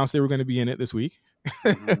that announced they were going to be in it this week.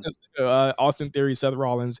 Mm-hmm. Austin Theory, Seth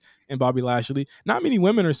Rollins, and Bobby Lashley. Not many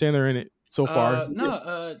women are saying they're in it so far.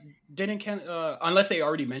 Didn't unless they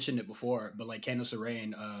already mentioned it before, but like Candice LeRae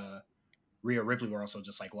and Rhea Ripley were also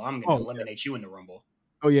just like, well, I'm going to eliminate you in the Rumble.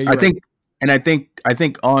 Oh yeah, I think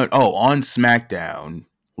on SmackDown,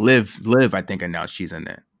 Liv I think announced she's in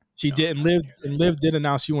it. She did, and Liv did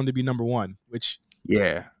announce she wanted to be number one, which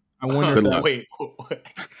I wonder. Wait.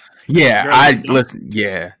 Yeah, listen.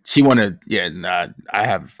 Yeah, she wanted. Yeah, nah.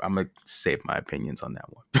 I'm gonna save my opinions on that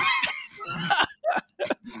one.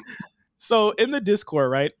 So in the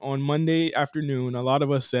Discord, right, on Monday afternoon, a lot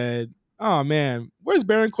of us said, "Oh man, where's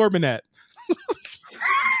Baron Corbin at?"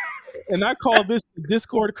 And I call this the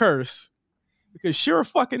Discord curse, because sure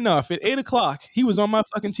fucking enough, at 8:00 he was on my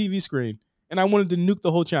fucking TV screen, and I wanted to nuke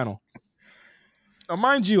the whole channel. Now,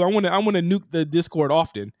 mind you, I want to nuke the Discord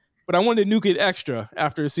often, but I wanted to nuke it extra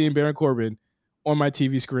after seeing Baron Corbin on my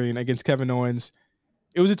TV screen against Kevin Owens.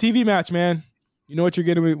 It was a TV match, man. You know what you're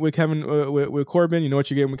getting with Kevin with Corbin. You know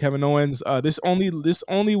what you're getting with Kevin Owens. This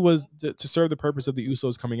only was to serve the purpose of the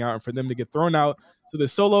Usos coming out and for them to get thrown out, so that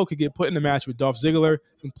Solo could get put in a match with Dolph Ziggler.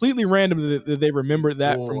 Completely random that they remembered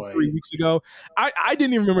that from 3 weeks ago. I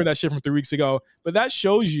didn't even remember that shit from 3 weeks ago. But that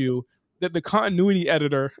shows you that the continuity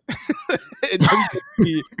editor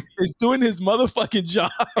is doing his motherfucking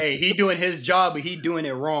job. Hey, he doing his job, but he doing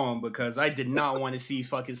it wrong, because I did not want to see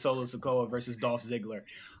fucking Solo Sikoa versus Dolph Ziggler.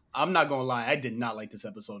 I'm not gonna lie, I did not like this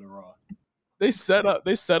episode of Raw. They set up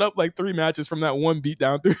like 3 matches from that one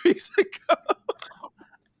beatdown 3 weeks ago.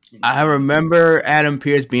 I remember Adam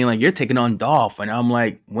Pearce being like, "You're taking on Dolph," and I'm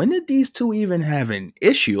like, "When did these two even have an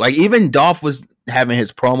issue?" Like, even Dolph was having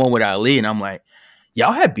his promo with Ali, and I'm like,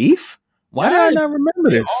 "Y'all had beef? Why did I not remember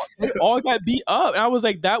this?" They all got beat up, and I was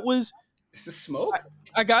like, "That was." This is smoke.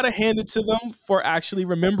 I gotta hand it to them for actually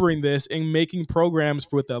remembering this and making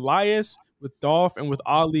programs with Elias, with Dolph, and with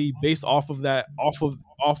Ali based off of that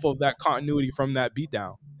that continuity from that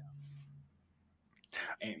beatdown.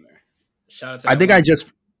 Hey man, shout out to. I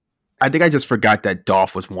think I just forgot that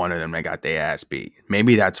Dolph was one of them that got their ass beat.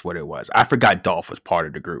 Maybe that's what it was. I forgot Dolph was part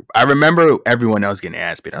of the group. I remember everyone else getting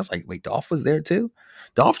ass beat. I was like, wait, Dolph was there too?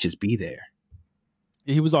 Dolph just be there.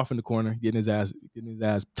 He was off in the corner getting his ass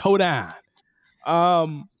toe down.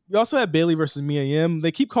 We also had Bayley versus Mia Yim.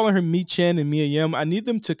 They keep calling her Mi Chen and Mia Yim. I need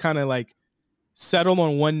them to kind of like settle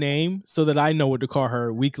on one name so that I know what to call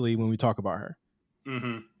her weekly when we talk about her.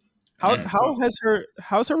 Mm-hmm.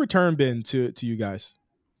 How's her return been to you guys?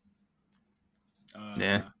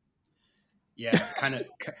 Kind of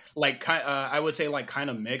I would say like kind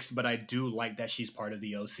of mixed, but I do like that she's part of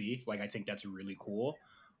the OC. Like, I think that's really cool.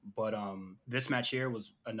 But this match here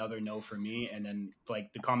was another no for me, and then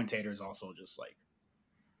like the commentators also just like,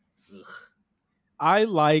 ugh. I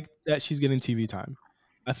like that she's getting TV time.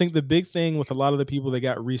 I think the big thing with a lot of the people that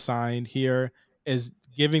got re-signed here is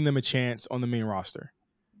giving them a chance on the main roster.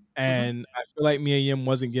 And I feel like Mia Yim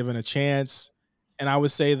wasn't given a chance. And I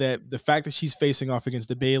would say that the fact that she's facing off against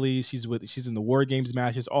the Baileys, she's in the War Games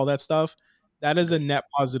matches, all that stuff, that is a net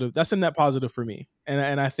positive. That's a net positive for me.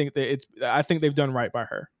 And I think that I think they've done right by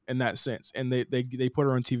her in that sense. And they put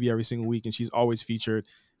her on TV every single week, and she's always featured.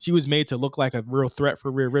 She was made to look like a real threat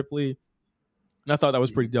for Rhea Ripley. And I thought that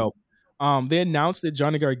was pretty dope. They announced that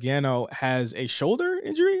Johnny Gargano has a shoulder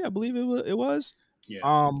injury, I believe it was.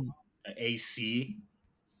 Yeah. AC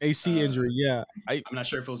injury, yeah. I'm not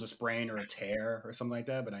sure if it was a sprain or a tear or something like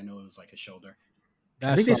that, but I know it was like a shoulder.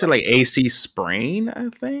 I think they said like AC sprain, I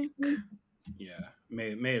think. Yeah, may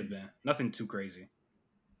have been. Nothing too crazy.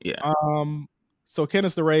 Yeah. So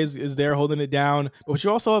Candice LeRae is there holding it down, but you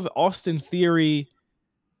also have Austin Theory.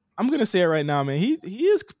 I'm gonna say it right now, man. He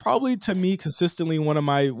is probably, to me, consistently one of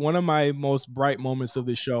my most bright moments of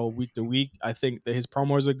the show week to week. I think that his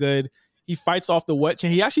promos are good. He fights off the what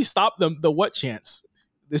chance. He actually stopped the what chance.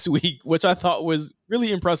 this week, which I thought was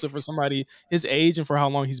really impressive for somebody his age and for how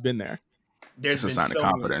long he's been there. It's a sign of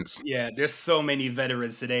confidence. There's so many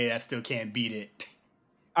veterans today that still can't beat it.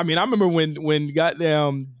 I mean, I remember when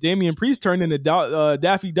goddamn Damian Priest turned into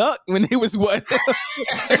Daffy Duck when he was what?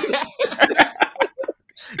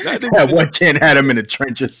 That one chant had him in the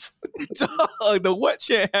trenches. Dog, the what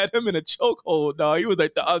chant had him in a chokehold, dog. He was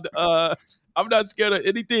like, I'm not scared of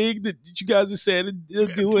anything that you guys are saying and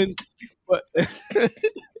doing. But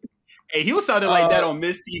hey, he was sounding like that on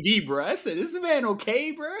Miss TV, bro. I said, "Is this man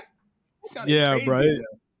okay, bro?" Yeah, bro.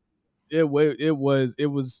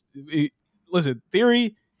 Listen,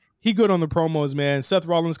 Theory, he good on the promos, man. Seth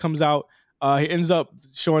Rollins comes out. He ends up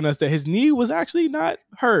showing us that his knee was actually not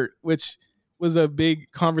hurt, which was a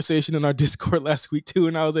big conversation in our Discord last week too.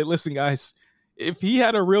 And I was like, listen, guys, if he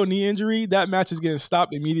had a real knee injury, that match is getting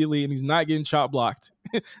stopped immediately, and he's not getting chop blocked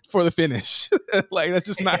for the finish. Like, that's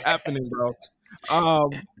just not happening, bro.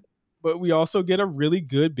 But we also get a really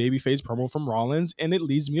good babyface promo from Rollins, and it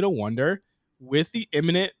leads me to wonder, with the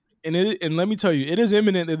imminent, and let me tell you, it is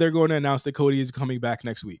imminent that they're going to announce that Cody is coming back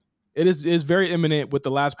next week. It is very imminent with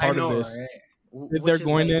the last part of this, right? That they're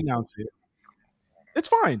going to announce it. It's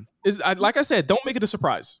fine. Like I said, don't make it a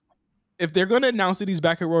surprise. If they're going to announce that he's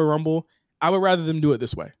back at Royal Rumble, I would rather them do it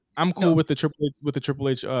this way. I'm cool with the Triple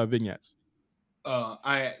H vignettes.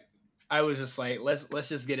 I was just like, let's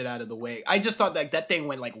just get it out of the way. I just thought that thing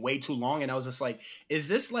went like way too long, and I was just like, is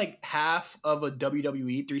this like half of a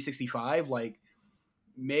WWE 365? Like,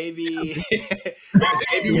 maybe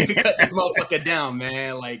maybe we could cut this motherfucker down,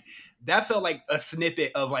 man. Like, that felt like a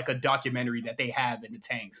snippet of like a documentary that they have in the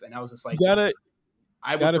tanks, and I was just like,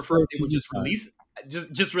 I would prefer they would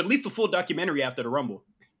just release the full documentary after the Rumble.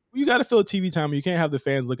 You got to fill TV time. You can't have the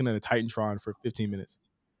fans looking at a Titantron for 15 minutes.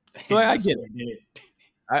 So I get it.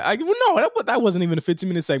 That wasn't even a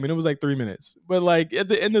 15-minute segment. It was like 3 minutes. But like, at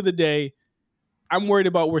the end of the day, I'm worried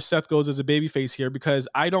about where Seth goes as a babyface here, because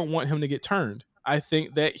I don't want him to get turned. I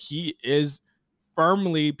think that he is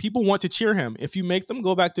firmly, people want to cheer him. If you make them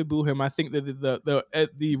go back to boo him, I think that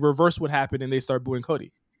the reverse would happen and they start booing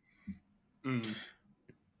Cody. Mm.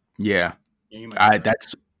 Yeah, I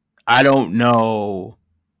don't know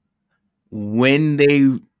when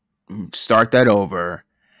they start that over.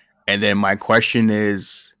 And then my question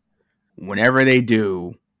is, whenever they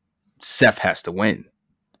do, Seth has to win.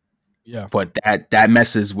 Yeah, but that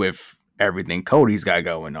messes with everything Cody's got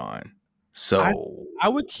going on. So I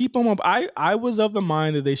would keep them up. I was of the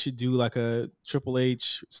mind that they should do like a Triple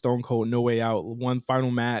H, Stone Cold, No Way Out, one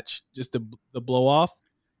final match, just the blow off.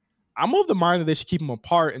 I'm of the mind that they should keep them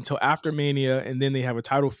apart until after Mania, and then they have a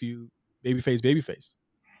title feud, babyface,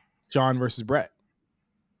 John versus Brett.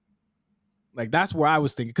 Like, that's where I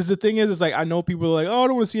was thinking. Because the thing is like, I know people are like, oh, I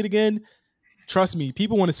don't want to see it again. Trust me,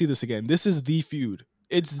 people want to see this again. This is the feud.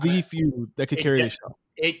 It's the feud that could carry the show.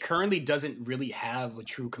 It currently doesn't really have a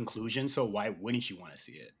true conclusion, so why wouldn't you want to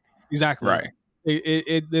see it? Exactly. Right.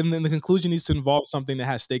 Then the conclusion needs to involve something that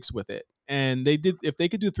has stakes with it. And if they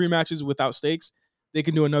could do 3 matches without stakes, they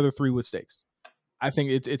can do another 3 with stakes. I think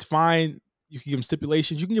it's fine. You can give them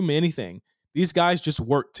stipulations. You can give them anything. These guys just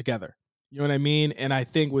work together. You know what I mean? And I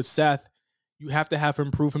think with Seth, you have to have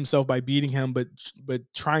him prove himself by beating him, but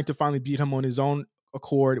trying to finally beat him on his own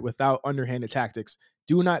accord without underhanded tactics.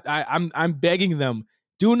 I'm begging them,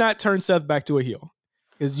 do not turn Seth back to a heel,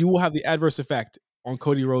 because you will have the adverse effect on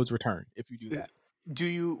Cody Rhodes' return if you do that.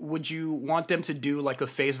 Would you want them to do like a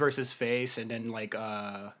face versus face, and then like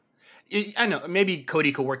I know maybe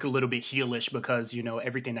Cody could work a little bit heelish because, you know,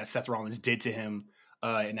 everything that Seth Rollins did to him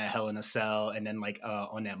in that Hell in a Cell, and then like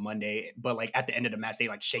on that Monday, but like at the end of the match they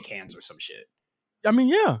like shake hands or some shit. I mean,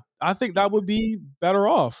 yeah, I think that would be better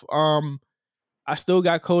off. I still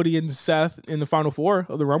got Cody and Seth in the final 4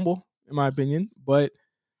 of the Rumble, in my opinion, but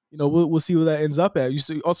you know, we'll see where that ends up at.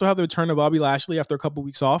 You also have the return of Bobby Lashley after a couple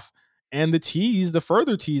weeks off, and the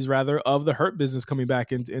further tease rather of the Hurt Business coming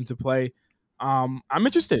back into play. I'm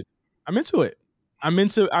interested. I'm into it. I'm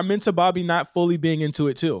into Bobby not fully being into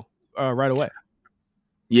it too, right away.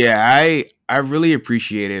 Yeah, I really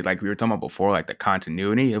appreciated, like we were talking about before, like the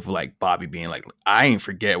continuity of like Bobby being like, I ain't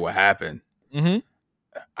forget what happened. Mm-hmm.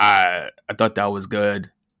 I thought that was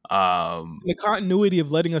good. The continuity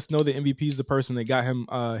of letting us know that MVP is the person that got him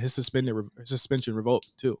his suspension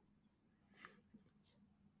revoked too.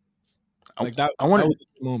 Like that was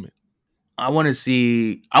a moment. I want to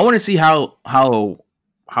see how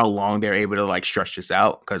long they're able to like stretch this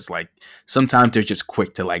out, because like sometimes they're just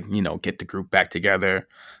quick to like, you know, get the group back together.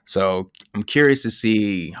 So I'm curious to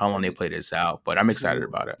see how long they play this out, but I'm excited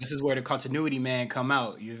about it. This is where the continuity man come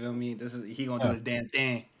out. You feel me? He gonna do his damn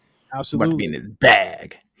thing. About to be in Absolutely. his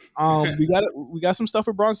bag. We got some stuff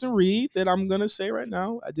with Bronson Reed that I'm gonna say right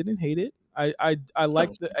now. I didn't hate it. I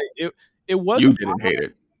like the it was You didn't hate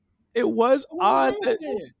it. it was odd What?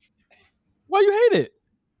 that why you hate it.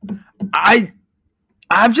 I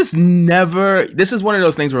I've just never. This is one of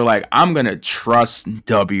those things where like I'm gonna trust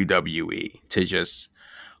WWE to just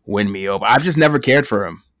win me over. I've just never cared for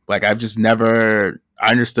him. Like I've just never.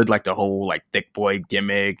 I understood like the whole like thick boy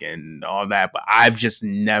gimmick and all that, but I've just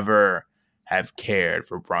never have cared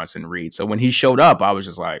for Bronson Reed. So when he showed up, I was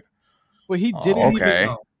just like, But he oh, didn't even okay.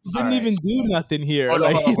 No. he All didn't right. even do nothing here. Hold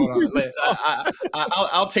on, Like hold on, hold we were on. just talking.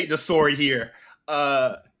 I'll take the sword here.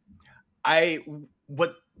 I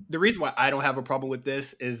what the reason why I don't have a problem with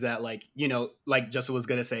this is that like like Justin was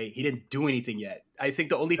gonna say he didn't do anything yet. I think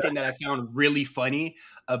the only thing that I found really funny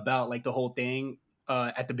about like the whole thing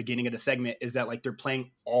at the beginning of the segment is that like they're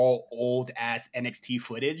playing all old ass NXT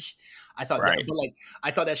footage. I thought that, Right. but like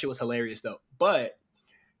I thought that shit was hilarious though. But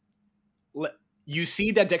you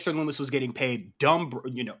see that Dexter Loomis was getting paid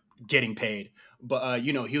getting paid, but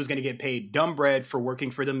he was going to get paid dumb bread for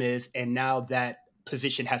working for the Miz, and now that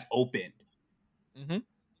position has opened.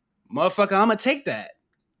 Mm-hmm. Motherfucker, I'm gonna take that,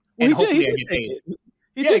 Well, and he did. He hopefully I did get take paid. it.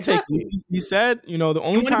 He Yeah, did take exactly. it. He said, the You only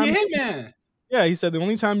want to be time. a hitman? Yeah, he said the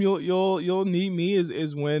only time you'll need me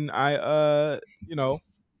is when I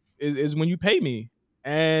is when you pay me,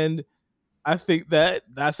 and I think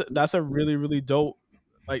that's a really really dope,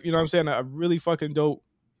 like what I'm saying, a really fucking dope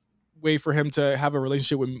way for him to have a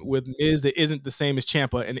relationship with Miz that isn't the same as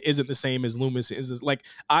Champa and isn't the same as Loomis. Is like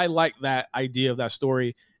I like that idea of that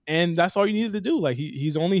story, and that's all you needed to do. Like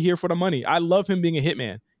he's only here for the money. I love him being a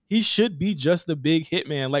hitman. He should be just the big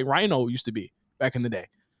hitman like Rhino used to be back in the day.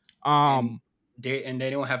 And Um, they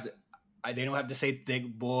don't have to. They don't have to say thick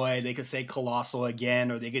boy. They could say colossal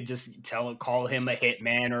again, or they could just call him a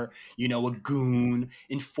hitman, or a goon,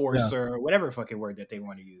 yeah. enforcer, whatever fucking word that they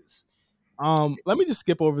want to use. Let me just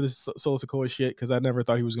skip over this Solo Sikoa shit because I never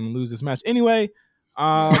thought he was going to lose this match. Anyway,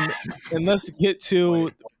 Yeah. and let's get Boy,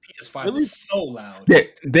 to PS5 really. was so loud.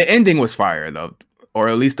 The ending was fire though, or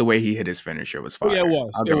at least the way he hit his finisher was Oh, yeah, it fire.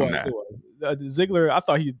 was. I'll It give him was. It that. was. Ziggler, I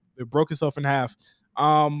thought he broke himself in half.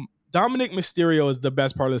 Dominik Mysterio is the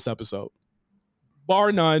best part of this episode,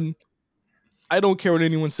 bar none. I don't care what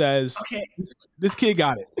anyone says. Okay. This kid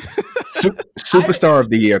got it. Superstar of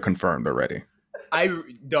the year confirmed already. I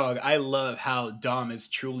love how Dom is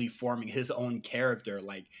truly forming his own character.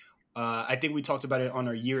 Like, I think we talked about it on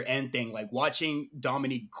our year end thing. Like, watching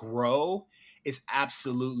Dominik grow is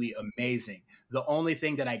absolutely amazing. The only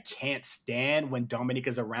thing that I can't stand when Dominik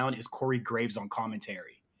is around is Corey Graves on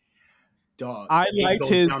commentary. Dog, I liked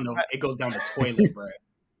his. it goes down the toilet, bro.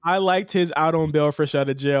 I liked his out on bail fresh out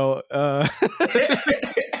of jail.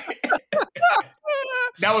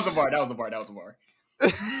 That was a bar. That was a bar. That was a bar.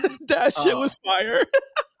 That shit was fire.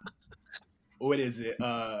 What is it?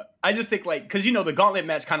 I just think like because the gauntlet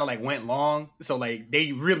match kind of like went long, so like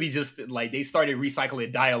they really just like they started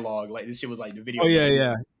recycling dialogue. Like this shit was like the video. Oh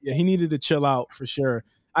yeah. He needed to chill out for sure.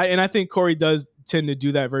 I think Corey does tend to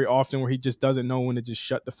do that very often, where he just doesn't know when to just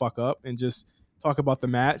shut the fuck up and just talk about the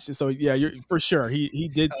match. So yeah, you're for sure. He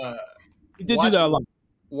did do that a lot.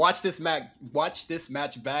 Watch this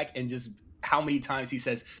match back and just how many times he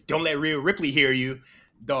says, "Don't let Rhea Ripley hear you."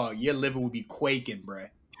 Dog, your liver will be quaking, bruh.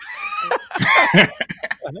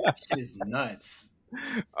 Shit is nuts.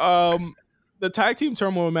 The tag team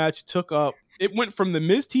turmoil match took up. It went from the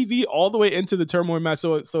Miz TV all the way into the turmoil match.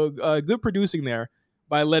 So good producing there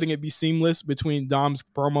by letting it be seamless between Dom's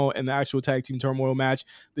promo and the actual tag team turmoil match.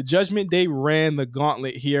 The Judgment Day ran the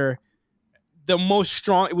gauntlet here.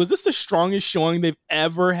 Was this the strongest showing they've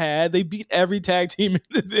ever had? They beat every tag team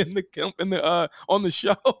on the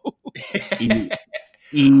show.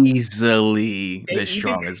 Easily They the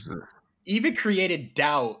strongest. Even created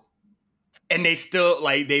doubt, and they still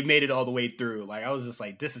they made it all the way through. Like I was just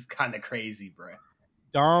like, this is kind of crazy, bro.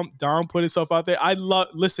 Dom put himself out there.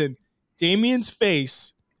 Listen, Damien's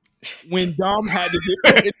face when Dom had to get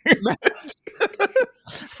put in the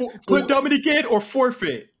match. Put Dominik in or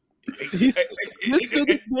forfeit. This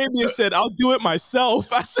nigga Damien said, "I'll do it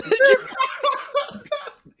myself." I said,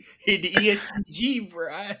 "Hit the ESTG, bro.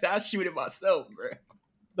 I'll shoot it myself, bro."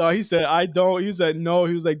 No, he said, "I don't." He said, "No."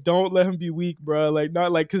 He was like, "Don't let him be weak, bro. Like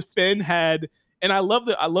not like because Finn had." And I love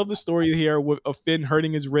the story here of Finn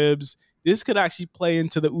hurting his ribs. This could actually play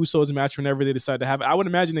into the Usos match whenever they decide to have it. I would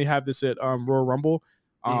imagine they have this at Royal Rumble.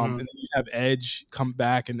 And then you have Edge come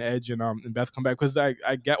back and Beth come back because I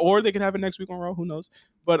get, or they can have it next week on Raw. Who knows?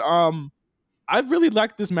 But I really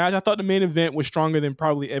liked this match. I thought the main event was stronger than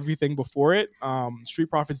probably everything before it. Street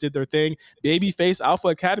Profits did their thing. Babyface Alpha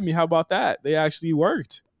Academy, how about that? They actually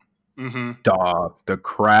worked. Mm-hmm. Dog, the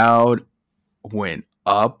crowd went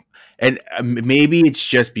up. And maybe it's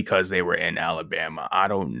just because they were in Alabama. I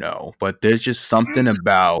don't know. But there's just something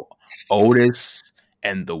about Otis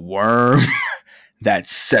and the worm that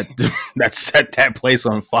set that place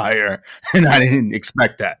on fire. And I didn't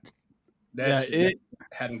expect that. That Yeah, shit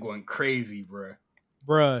had him going crazy, bro.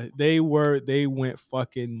 bruh, they went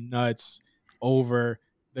fucking nuts over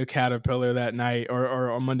the Caterpillar that night or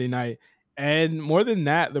on Monday night. And more than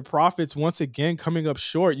that, the Profits once again coming up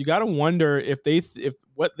short. You got to wonder if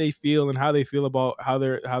what they feel and how they feel about how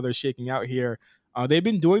they're shaking out here. They've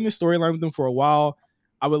been doing this storyline with them for a while.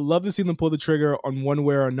 I would love to see them pull the trigger on one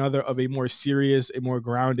way or another of a more serious, a more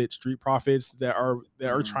grounded Street Profits that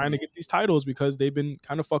are trying to get these titles because they've been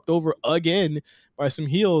kind of fucked over again by some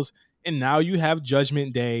heels. And now you have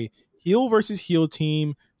Judgment Day, heel versus heel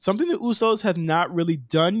team, something the Usos have not really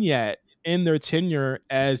done yet in their tenure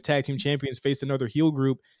as tag team champions, face another heel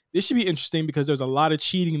group. This should be interesting because there's a lot of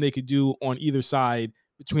cheating they could do on either side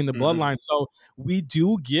between the bloodlines. So we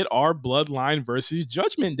do get our bloodline versus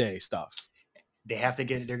Judgment Day stuff. They have to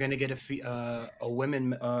get. They're gonna get a female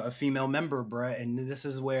member, bruh. And this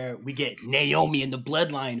is where we get Naomi in the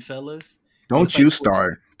bloodline, fellas. Don't Just like you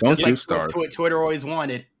start. Don't just you like start. Twitter always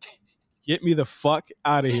wanted. Get me the fuck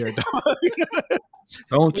out of here, dog.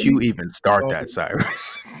 Don't you Please. even start that,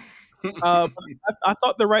 Cyrus. But I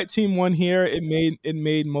thought the right team won here. It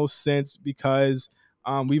made most sense because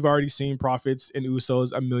we've already seen Profits and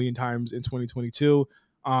Usos a million times in 2022,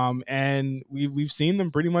 and we've seen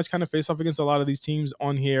them pretty much kind of face off against a lot of these teams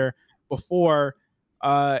on here before.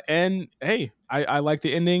 And hey, I like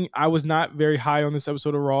the ending. I was not very high on this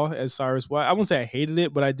episode of Raw as Cyrus. Well, I won't say I hated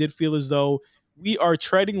it, but I did feel as though we are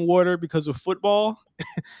treading water because of football.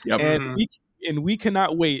 Yep. and we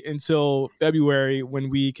cannot wait until February when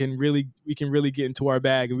we can really get into our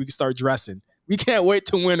bag and we can start dressing. We can't wait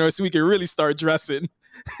to winter so we can really start dressing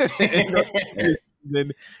this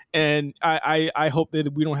season. And I hope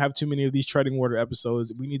that we don't have too many of these treading water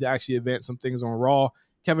episodes. We need to actually advance some things on Raw.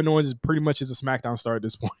 Kevin Owens is pretty much as a SmackDown star at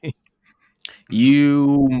this point.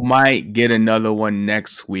 You might get another one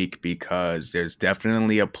next week because there's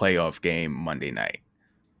definitely a playoff game Monday night.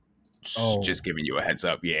 Just giving you a heads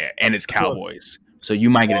up. Yeah. And it's Cowboys. So you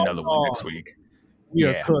might get another one next week. We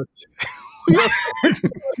are Yeah. cooked.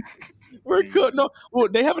 We're cooked. No, well,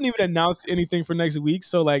 they haven't even announced anything for next week,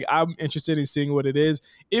 so like I'm interested in seeing what it is.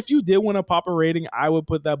 If you did want to pop a rating, I would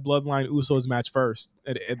put that Bloodline Usos match first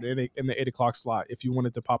in the 8 o'clock slot if you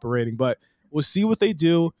wanted to pop a rating. But we'll see what they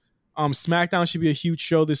do. SmackDown should be a huge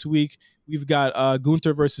show this week. We've got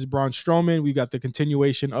Gunther versus Braun Strowman. We've got the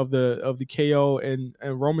continuation of the KO and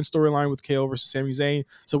Roman storyline with KO versus Sami Zayn.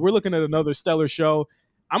 So we're looking at another stellar show.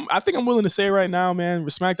 I think I'm willing to say right now, man,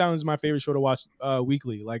 SmackDown is my favorite show to watch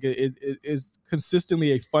weekly. Like it is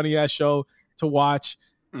consistently a funny ass show to watch.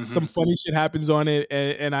 Some funny shit happens on it,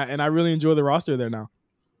 and I really enjoy the roster there now.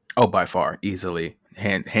 Oh, by far, easily,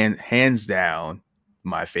 hands down,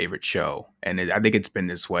 my favorite show, and I think it's been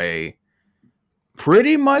this way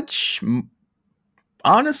pretty much,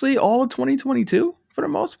 honestly, all of 2022 for the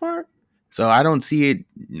most part. So I don't see it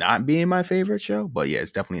not being my favorite show, but yeah,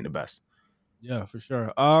 it's definitely the best. Yeah, for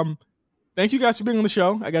sure. Thank you guys for being on the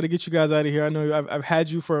show. I got to get you guys out of here. I know I've had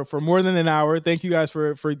you for more than an hour. Thank you guys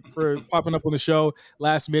for popping up on the show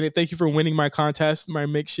last minute. Thank you for winning my contest, my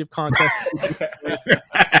makeshift contest.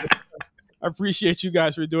 I appreciate you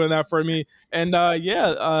guys for doing that for me. And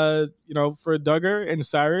for Dugger and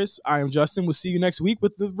Cyrus, I am Justin. We'll see you next week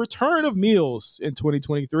with the return of Meelz in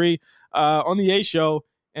 2023 on the A Show.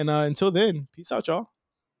 And until then, peace out, y'all.